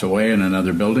 blocks away in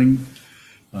another building,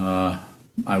 I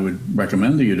would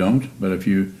recommend that you don't. But if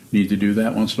you need to do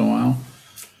that once in a while,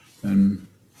 then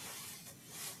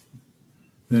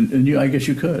I guess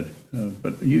you could.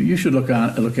 But you should look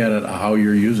at it how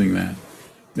you're using that,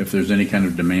 if there's any kind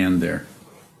of demand there.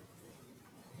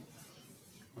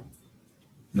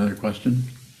 Another question?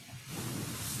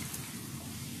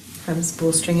 From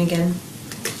Spool String again.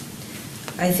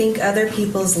 I think other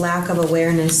people's lack of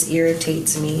awareness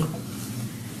irritates me.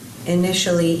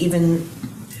 Initially, even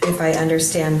if I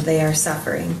understand they are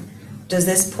suffering. Does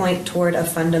this point toward a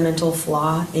fundamental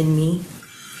flaw in me?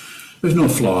 There's no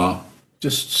flaw.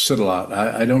 Just sit a lot.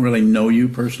 I don't really know you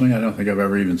personally. I don't think I've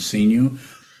ever even seen you.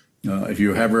 If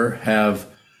you ever have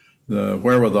the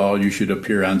wherewithal, you should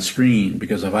appear on screen,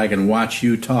 because if I can watch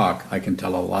you talk, I can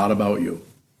tell a lot about you.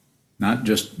 Not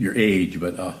just your age,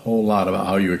 but a whole lot about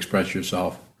how you express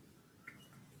yourself.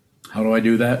 How do I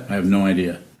do that? I have no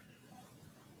idea.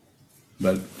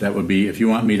 But that would be, if you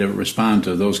want me to respond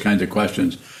to those kinds of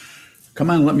questions, come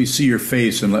on, let me see your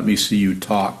face and let me see you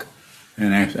talk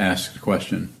and ask the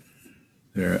question.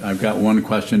 There, I've got one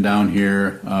question down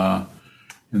here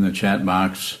in the chat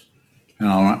box, and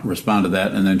I'll respond to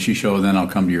that, and then Shisho, then I'll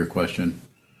come to your question.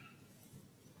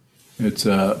 It's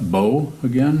Bo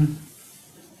again.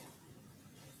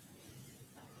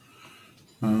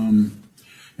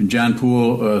 And John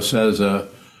Poole says,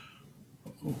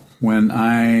 when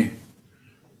I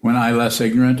less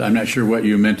ignorant, I'm not sure what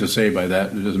you meant to say by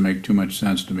that. It doesn't make too much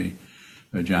sense to me,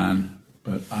 John.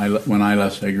 But when I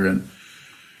less ignorant.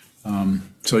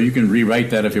 So you can rewrite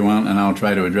that if you want, and I'll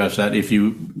try to address that if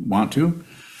you want to.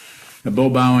 A bow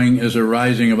bowing is a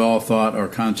rising of all thought or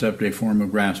concept, a form of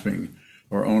grasping,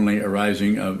 or only a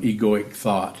rising of egoic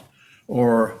thought,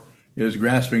 or is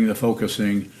grasping the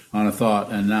focusing on a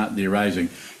thought and not the arising.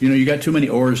 You got too many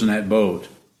oars in that boat.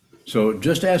 So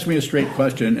just ask me a straight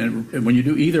question, and when you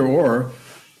do either or,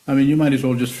 you might as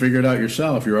well just figure it out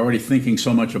yourself. You're already thinking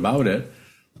so much about it.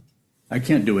 I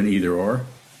can't do an either or.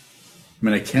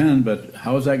 I can, but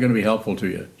how is that going to be helpful to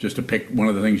you? Just to pick one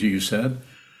of the things you said?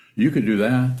 You could do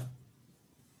that.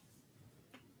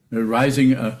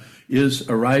 Is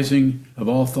a rising of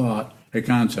all thought a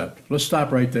concept? Let's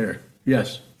stop right there.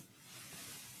 Yes.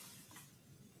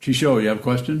 Shisho, you have a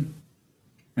question?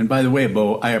 And by the way,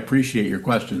 Bo, I appreciate your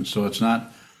questions. So it's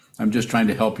not, I'm just trying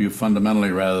to help you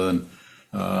fundamentally rather than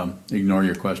ignore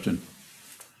your question.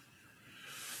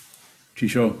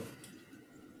 Chisho?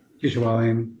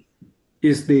 Kishwayan,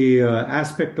 is the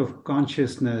aspect of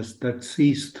consciousness that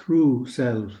sees through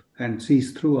self and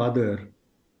sees through other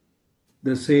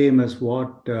the same as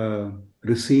what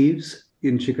receives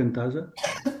in Shikantaza?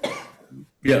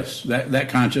 Yes, that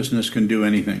consciousness can do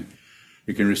anything.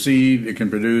 It can receive, it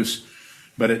can produce,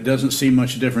 but it doesn't see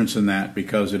much difference in that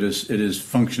because it is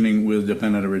functioning with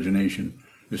dependent origination.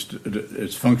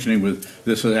 It's functioning with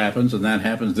this happens and that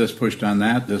happens, this pushed on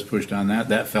that, this pushed on that,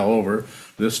 that fell over,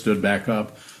 this stood back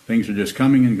up. Things are just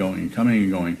coming and going, coming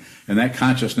and going. And that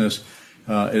consciousness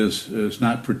is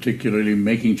not particularly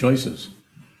making choices.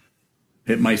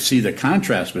 It might see the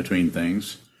contrast between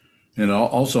things, and it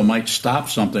also might stop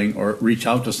something or reach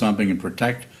out to something and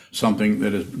protect something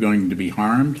that is going to be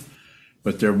harmed,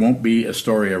 but there won't be a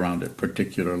story around it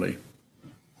particularly.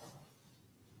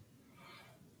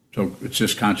 So it's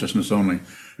just consciousness only.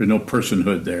 There's no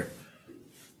personhood there.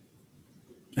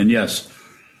 And yes,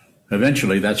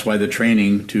 eventually that's why the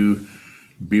training to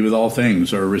be with all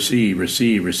things or receive,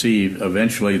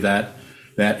 eventually that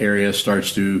area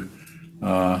starts to,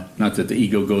 not that the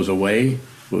ego goes away,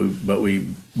 but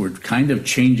we're kind of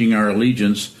changing our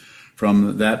allegiance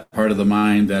from that part of the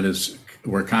mind that is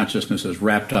where consciousness is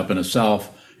wrapped up in a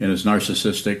self and is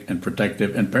narcissistic and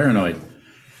protective and paranoid.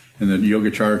 In the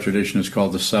Yogacara tradition, it's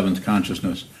called the seventh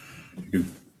consciousness. You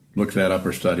can look that up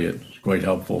or study it. It's quite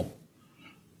helpful.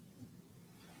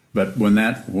 But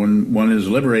when one is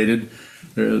liberated,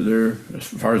 there, as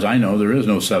far as I know, there is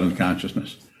no seventh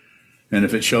consciousness. And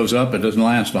if it shows up, it doesn't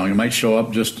last long. It might show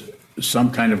up just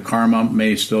some kind of karma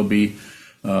may still be,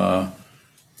 be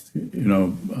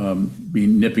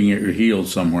nipping at your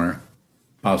heels somewhere,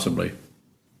 possibly,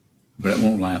 but it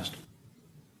won't last.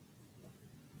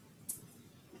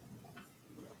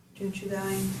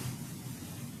 Junchugai,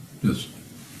 Yes.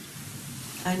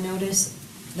 I notice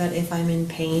that if I'm in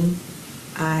pain,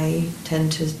 I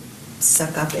tend to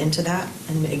suck up into that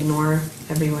and ignore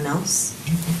everyone else.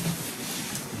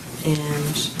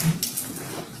 And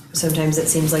sometimes it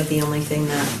seems like the only thing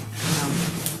that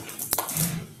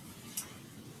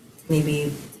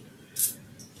maybe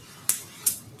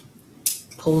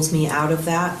pulls me out of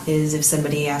that is if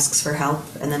somebody asks for help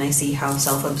and then I see how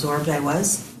self-absorbed I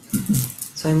was.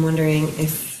 So I'm wondering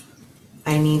if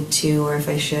I need to or if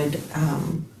I should,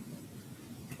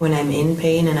 when I'm in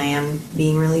pain and I am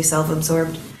being really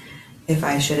self-absorbed, if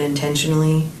I should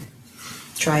intentionally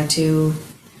try to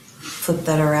flip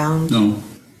that around. No.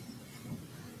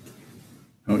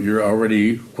 No, you're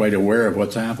already quite aware of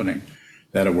what's happening.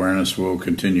 That awareness will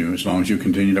continue as long as you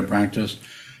continue to practice.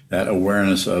 That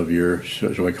awareness of your,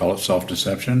 shall we call it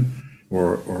self-deception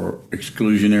or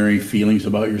exclusionary feelings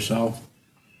about yourself,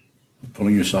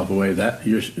 pulling yourself away.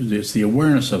 It's the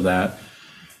awareness of that,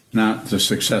 not the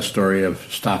success story of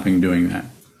stopping doing that.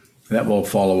 That will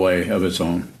fall away of its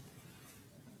own.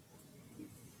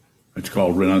 It's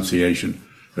called renunciation.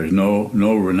 There's no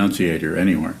renunciator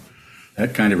anywhere.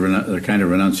 That kind of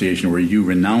renunciation where you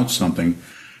renounce something,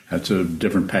 that's a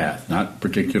different path. Not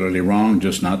particularly wrong,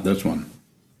 just not this one.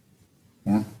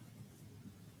 More?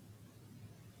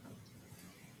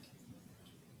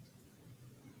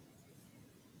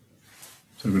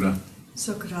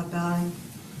 Sukada bowing.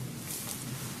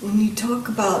 When you talk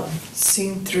about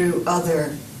seeing through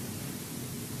other,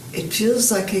 it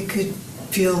feels like it could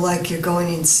feel like you're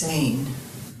going insane.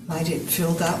 Might it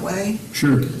feel that way?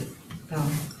 Sure.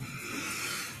 No.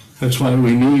 That's why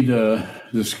we need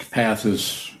this path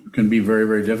can be very,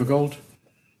 very difficult,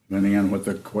 depending on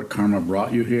what karma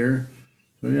brought you here.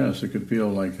 So yes, it could feel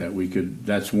like that.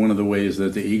 That's one of the ways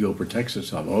that the ego protects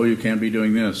itself. Oh, you can't be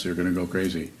doing this; you're going to go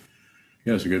crazy.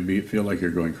 Yes, it could feel like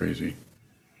you're going crazy.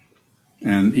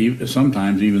 And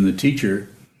sometimes even the teacher,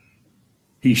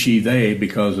 he, she, they,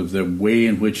 because of the way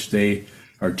in which they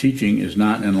are teaching is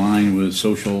not in line with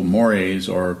social mores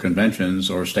or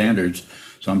conventions or standards.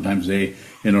 Sometimes they,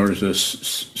 in order to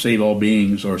save all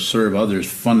beings or serve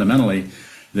others fundamentally,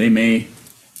 they may,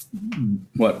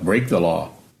 break the law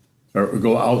or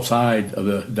go outside of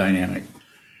the dynamic.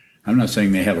 I'm not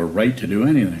saying they have a right to do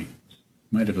anything.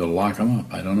 Might have to lock them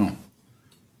up. I don't know.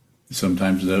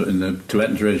 Sometimes in the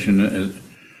Tibetan tradition,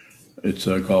 it's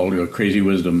called crazy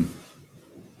wisdom,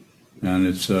 and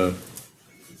it's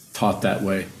taught that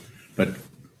way. But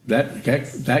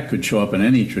that could show up in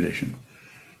any tradition,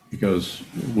 because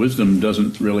wisdom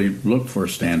doesn't really look for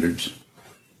standards.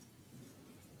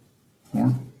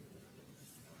 Or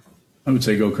I would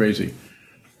say go crazy.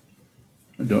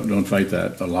 Don't fight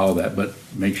that. Allow that, but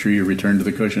make sure you return to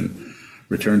the cushion.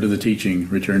 return to the teaching,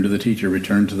 return to the teacher,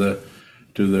 return to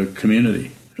the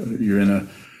community. You're in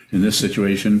this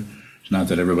situation. It's not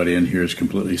that everybody in here is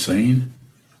completely sane.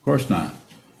 Of course not.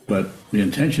 But the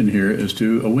intention here is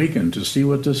to awaken, to see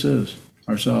what this is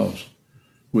ourselves,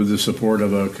 with the support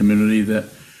of a community that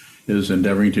is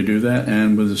endeavoring to do that,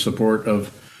 and with the support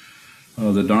of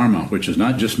the Dharma, which is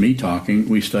not just me talking.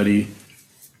 We study,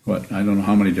 I don't know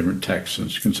how many different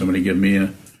texts. Can somebody give me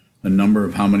a number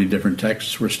of how many different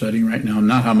texts we're studying right now?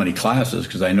 Not how many classes,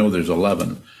 because I know there's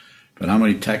 11, but how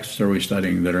many texts are we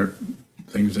studying that are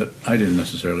things that I didn't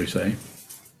necessarily say?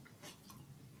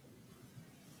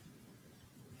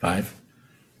 5?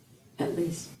 At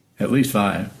least. At least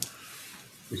 5.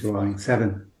 Teacher Walling,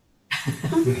 7.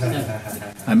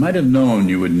 I might have known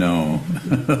you would know,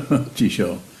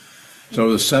 Jisho.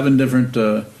 So the 7 different,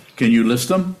 can you list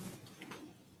them?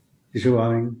 Teacher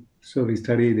Walling, so we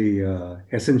study the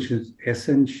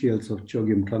essentials of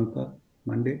Chogyam Trungpa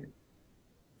Monday.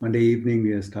 Monday evening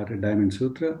we have started Diamond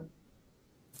Sutra.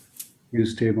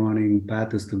 Tuesday morning,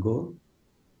 Path is the Goal.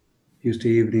 Tuesday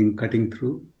evening, Cutting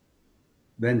Through.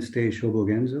 Wednesday, Shobo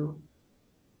Genzo.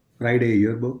 Friday,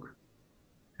 Yearbook.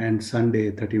 And Sunday,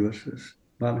 30 verses.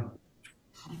 Bhavin.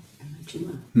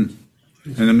 And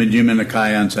the Majjhima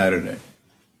Nikaya on Saturday.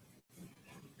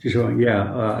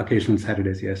 Occasional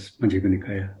Saturdays, yes. Majjhima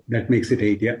Nikaya. That makes it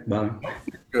 8, yeah. Bhavin.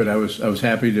 Good. I was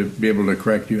happy to be able to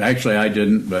correct you. Actually, I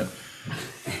didn't, but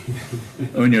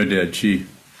Unyo did. She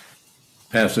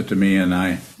passed it to me, and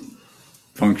I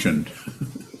functioned.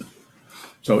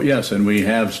 So yes, and we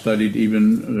have studied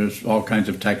there's all kinds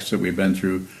of texts that we've been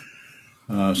through.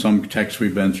 Some texts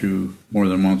we've been through more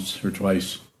than once or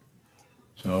twice.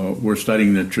 So we're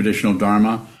studying the traditional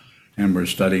Dharma, and we're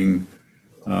studying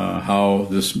how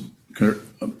this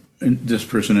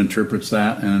person interprets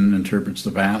that and interprets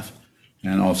the path,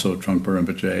 and also Trungpa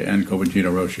Rinpoche and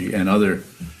Kobunjino Roshi and other.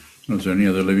 Was there any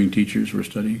other living teachers we're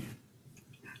studying?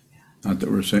 Not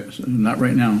that we're saying, not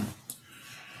right now.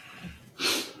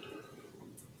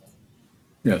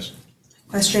 Yes.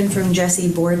 Question from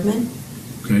Jesse Boardman.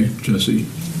 Okay, Jesse.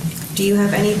 Do you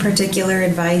have any particular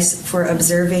advice for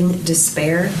observing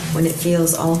despair when it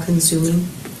feels all-consuming?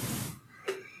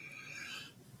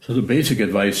 So the basic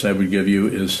advice I would give you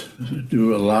is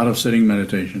do a lot of sitting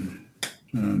meditation.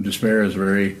 Despair is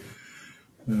be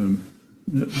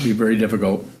very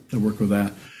difficult to work with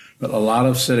that. But a lot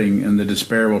of sitting, and the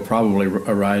despair will probably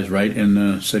arise right in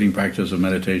the sitting practice of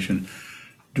meditation.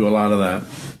 Do a lot of that.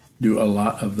 Do a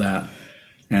lot of that.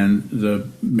 And the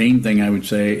main thing I would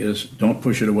say is don't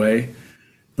push it away.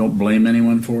 Don't blame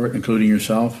anyone for it, including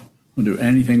yourself. Don't do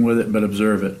anything with it but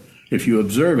observe it. If you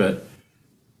observe it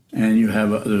and you have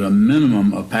there's a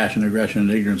minimum of passion, aggression,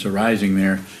 and ignorance arising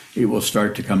there, it will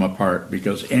start to come apart,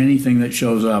 because anything that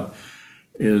shows up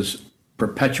is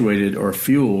perpetuated or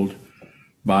fueled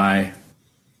by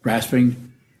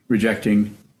grasping,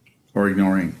 rejecting, or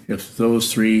ignoring. If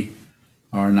those 3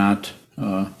 are not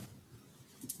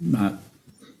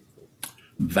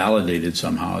validated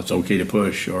somehow, it's okay to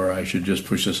push, or I should just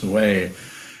push this away,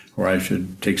 or I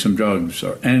should take some drugs,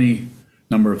 or any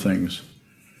number of things.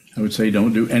 I would say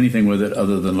don't do anything with it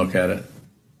other than look at it.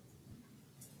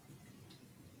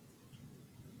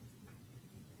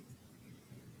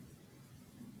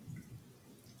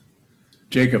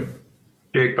 Jacob.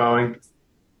 Jake Bowing.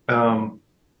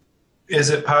 Is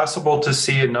it possible to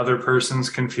see another person's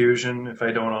confusion if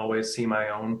I don't always see my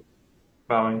own?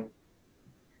 Bowing.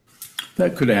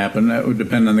 That could happen. That would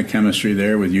depend on the chemistry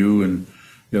there with you and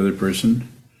the other person.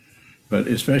 But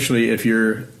especially if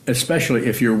you're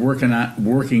working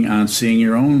on seeing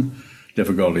your own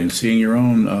difficulty and seeing your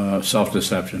own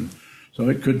self-deception. So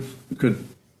it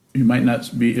might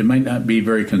not be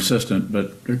very consistent,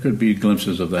 but there could be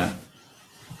glimpses of that.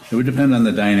 It would depend on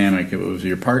the dynamic. If it was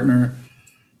your partner,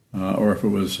 or if it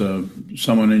was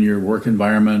someone in your work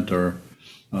environment, or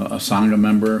a Sangha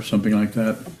member, something like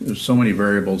that. There's so many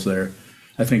variables there.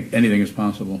 I think anything is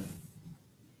possible.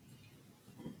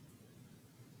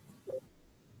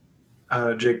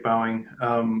 Jake Bowing.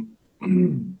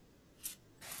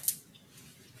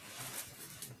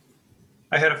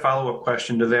 I had a follow-up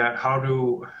question to that. How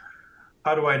do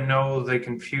I know the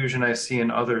confusion I see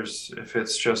in others if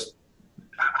it's just,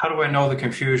 how do I know the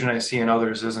confusion I see in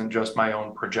others isn't just my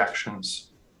own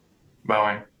projections?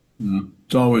 Bowing.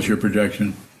 It's always your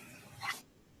projection.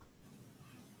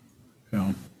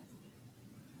 So,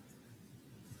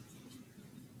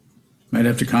 might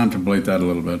have to contemplate that a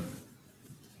little bit.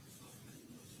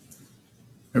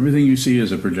 Everything you see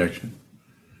is a projection.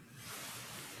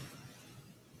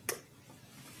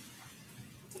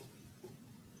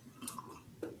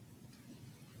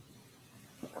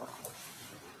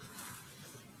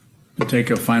 take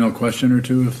a final question or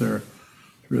two if there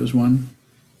is one,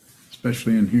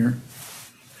 especially in here.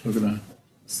 Look at that.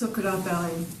 Sukadal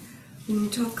Valley, when you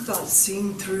talk about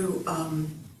seeing through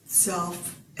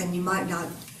self, and you might not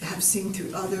have seen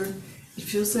through other, it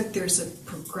feels like there's a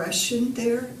progression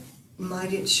there.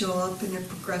 Might it show up in a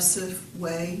progressive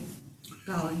way,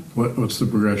 Valley? What's the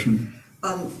progression?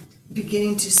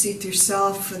 Beginning to see through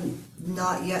self and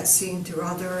not yet seeing through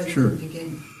other, and Sure. then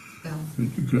begin.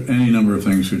 Any number of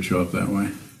things could show up that way.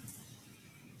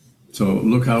 So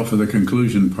look out for the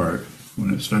conclusion part. When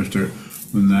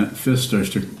that fist starts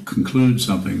to conclude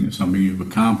something you've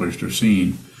accomplished or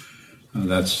seen,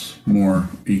 that's more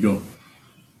ego.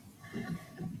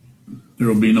 There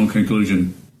will be no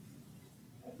conclusion.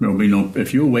 There will be no,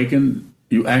 if you awaken,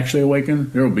 you actually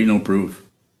awaken, there will be no proof.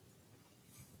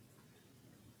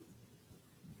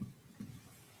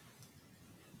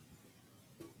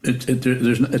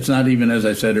 It's not even, as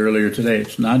I said earlier today,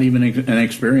 it's not even an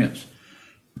experience.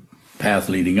 Path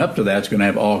leading up to that's going to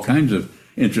have all kinds of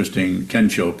interesting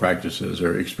Kensho practices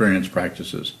or experience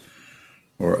practices,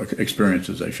 or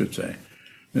experiences, I should say.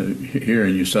 Here,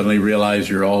 and you suddenly realize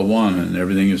you're all one, and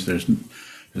everything is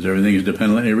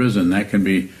dependently risen. That can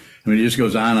be, I mean, it just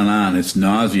goes on and on. It's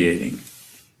nauseating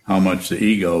how much the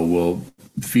ego will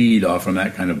feed off from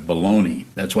that kind of baloney.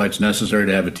 That's why it's necessary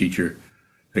to have a teacher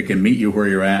that can meet you where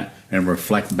you're at and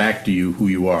reflect back to you who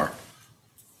you are.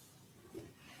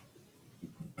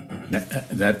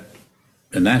 That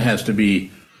has to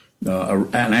be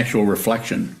an actual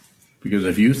reflection, because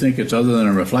if you think it's other than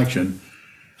a reflection,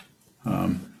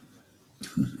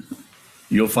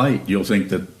 you'll fight. You'll think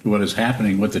that what is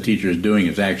happening, what the teacher is doing,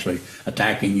 is actually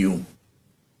attacking you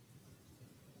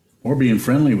or being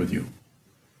friendly with you.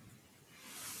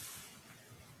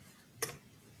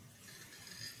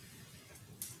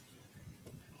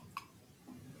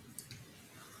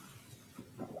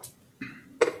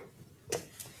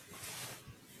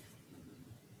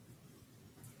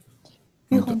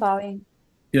 Yuhong Baoying.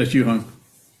 Yes, Yuhong.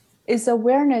 Is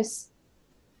awareness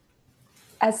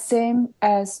as same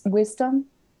as wisdom,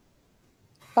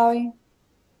 Baoying?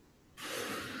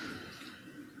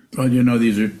 Well, you know,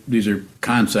 these are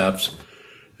concepts.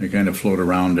 They kind of float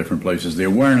around different places. The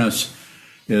awareness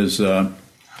is the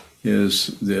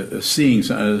seeing,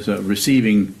 is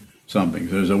receiving something.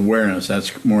 There's awareness.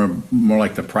 That's more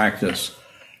like the practice,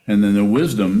 and then the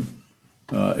wisdom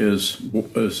is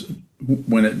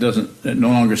when it no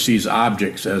longer sees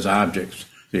objects as objects.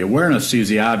 The awareness sees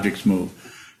the objects move.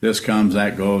 This comes,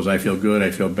 that goes. I feel good. I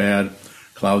feel bad.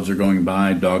 Clouds are going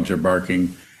by. Dogs are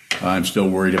barking. I'm still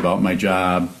worried about my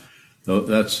job.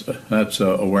 That's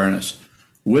awareness.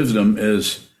 Wisdom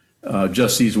is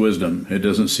just sees wisdom. It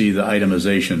doesn't see the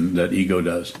itemization that ego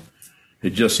does.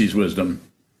 It just sees wisdom.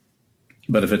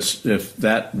 But if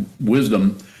that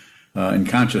wisdom and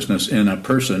consciousness in a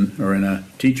person or in a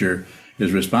teacher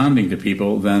is responding to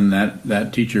people, then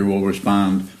that teacher will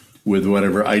respond with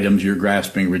whatever items you're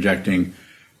grasping, rejecting,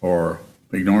 or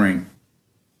ignoring,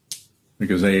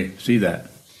 because they see that.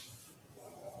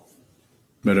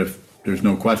 But if there's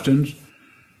no questions,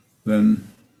 then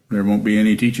there won't be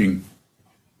any teaching.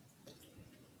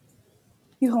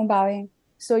 Yuhong Baoying,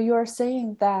 so you're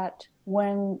saying that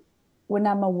when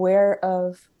I'm aware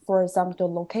of, for example, the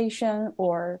location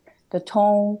or the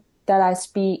tone that I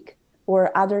speak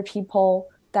or other people,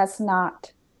 that's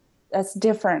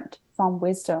different from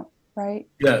wisdom, right?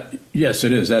 Yeah, yes,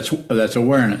 it is. That's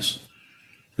awareness.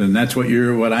 Then that's what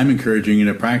I'm encouraging you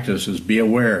to practice is be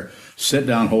aware. Sit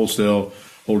down, hold still,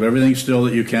 hold everything still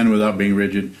that you can without being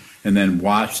rigid, and then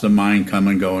watch the mind come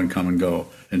and go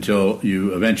until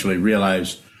you eventually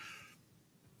realize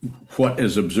what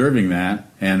is observing that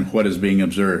and what is being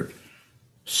observed.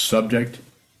 Subject,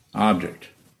 object,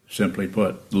 simply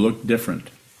put, look different.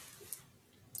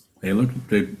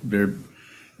 They're,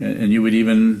 and you would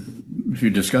even, if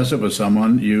you discuss it with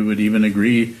someone, you would even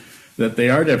agree that they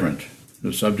are different.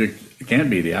 The subject can't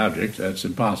be the object. That's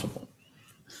impossible.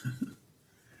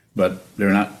 But they're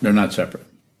not separate.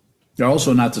 They're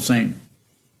also not the same.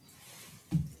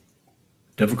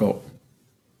 Difficult.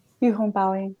 Yuhong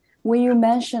Baoying, when you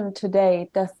mentioned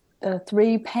today the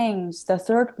three pains, the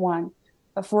third one,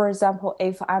 for example,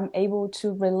 if I'm able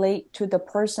to relate to the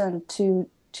person to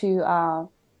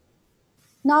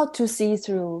not to see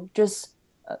through, just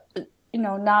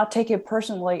not take it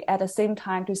personally, at the same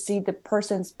time to see the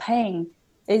person's pain,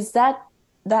 is that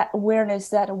awareness,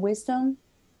 that wisdom,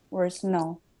 or is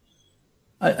no?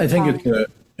 I think it's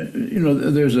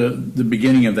there's the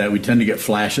beginning of that. We tend to get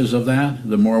flashes of that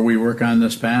the more we work on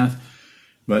this path,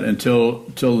 but until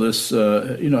this,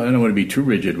 I don't want to be too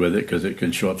rigid with it because it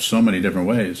can show up so many different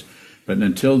ways. But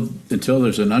until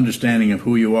there's an understanding of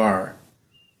who you are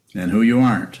and who you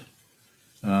aren't,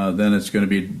 then it's going to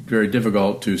be very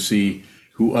difficult to see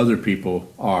who other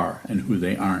people are and who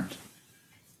they aren't.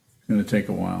 It's going to take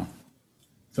a while.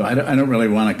 So I don't really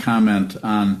want to comment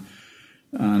on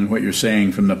what you're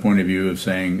saying from the point of view of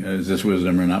saying, is this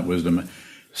wisdom or not wisdom?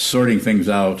 Sorting things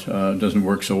out doesn't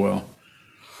work so well.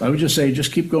 I would just say,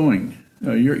 just keep going.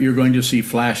 You're going to see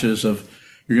flashes of,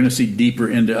 you're going to see deeper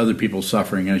into other people's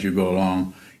suffering as you go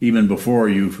along, even before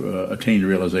you've attained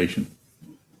realization.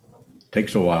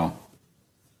 Takes a while.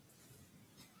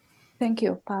 Thank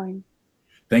you, Pauline.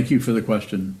 Thank you for the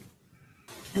question.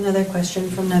 Another question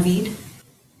from Naveed.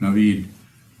 Naveed.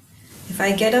 If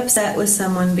I get upset with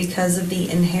someone because of the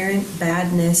inherent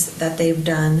badness that they've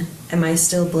done, am I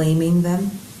still blaming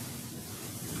them?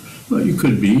 Well, you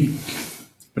could be,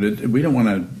 but we don't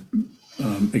want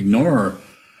to ignore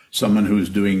someone who's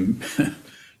doing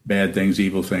bad things,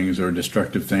 evil things, or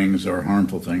destructive things, or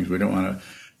harmful things. We don't want to,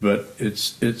 but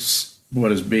it's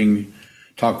what is being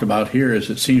talked about here is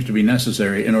it seems to be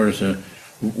necessary in order to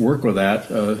work with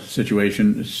that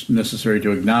situation. It's necessary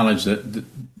to acknowledge that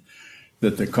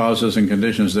the causes and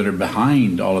conditions that are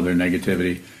behind all of their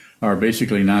negativity are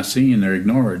basically not seen, they're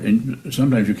ignored. And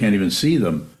sometimes you can't even see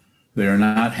them. They are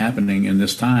not happening in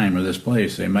this time or this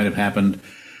place. They might have happened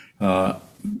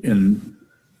when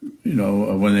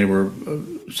they were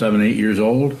 7, 8 years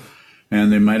old,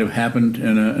 and they might have happened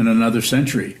in another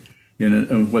century,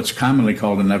 in what's commonly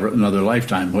called another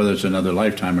lifetime. Whether it's another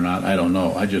lifetime or not, I don't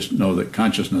know. I just know that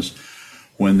consciousness,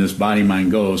 when this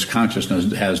body-mind goes,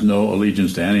 consciousness has no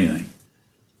allegiance to anything.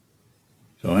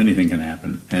 So anything can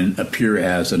happen and appear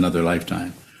as another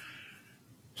lifetime.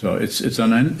 So it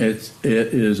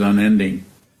is unending.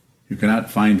 You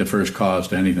cannot find the first cause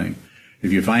to anything.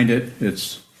 If you find it,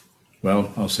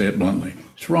 I'll say it bluntly,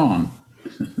 it's wrong.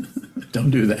 Don't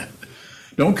do that.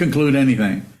 Don't conclude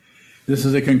anything. This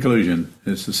is a conclusion.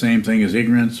 It's the same thing as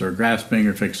ignorance or grasping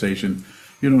or fixation.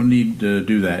 You don't need to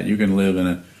do that. You can live in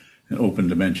an open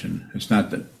dimension. It's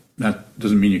not that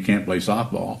doesn't mean you can't play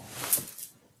softball.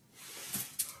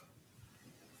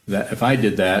 That if I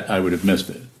did that, I would have missed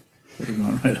it. It would have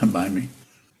gone right on by me.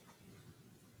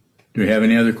 Do we have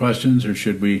any other questions, or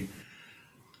should we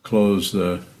close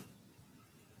the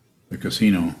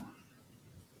casino?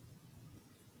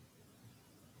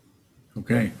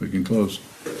 Okay, we can close.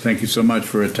 Thank you so much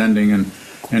for attending and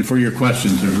for your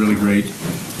questions. They're really great.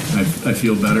 I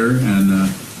feel better, and I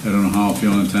don't know how I'll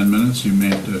feel in 10 minutes. You may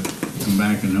have to come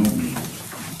back and help me.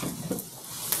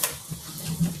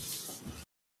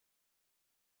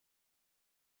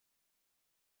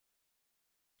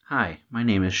 Hi, my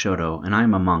name is Shoto, and I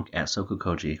am a monk at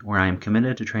Sokukoji, where I am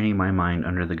committed to training my mind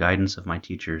under the guidance of my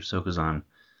teacher, Sokuzan.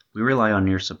 We rely on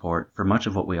your support for much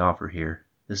of what we offer here.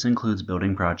 This includes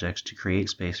building projects to create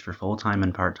space for full-time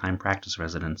and part-time practice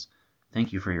residents.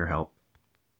 Thank you for your help.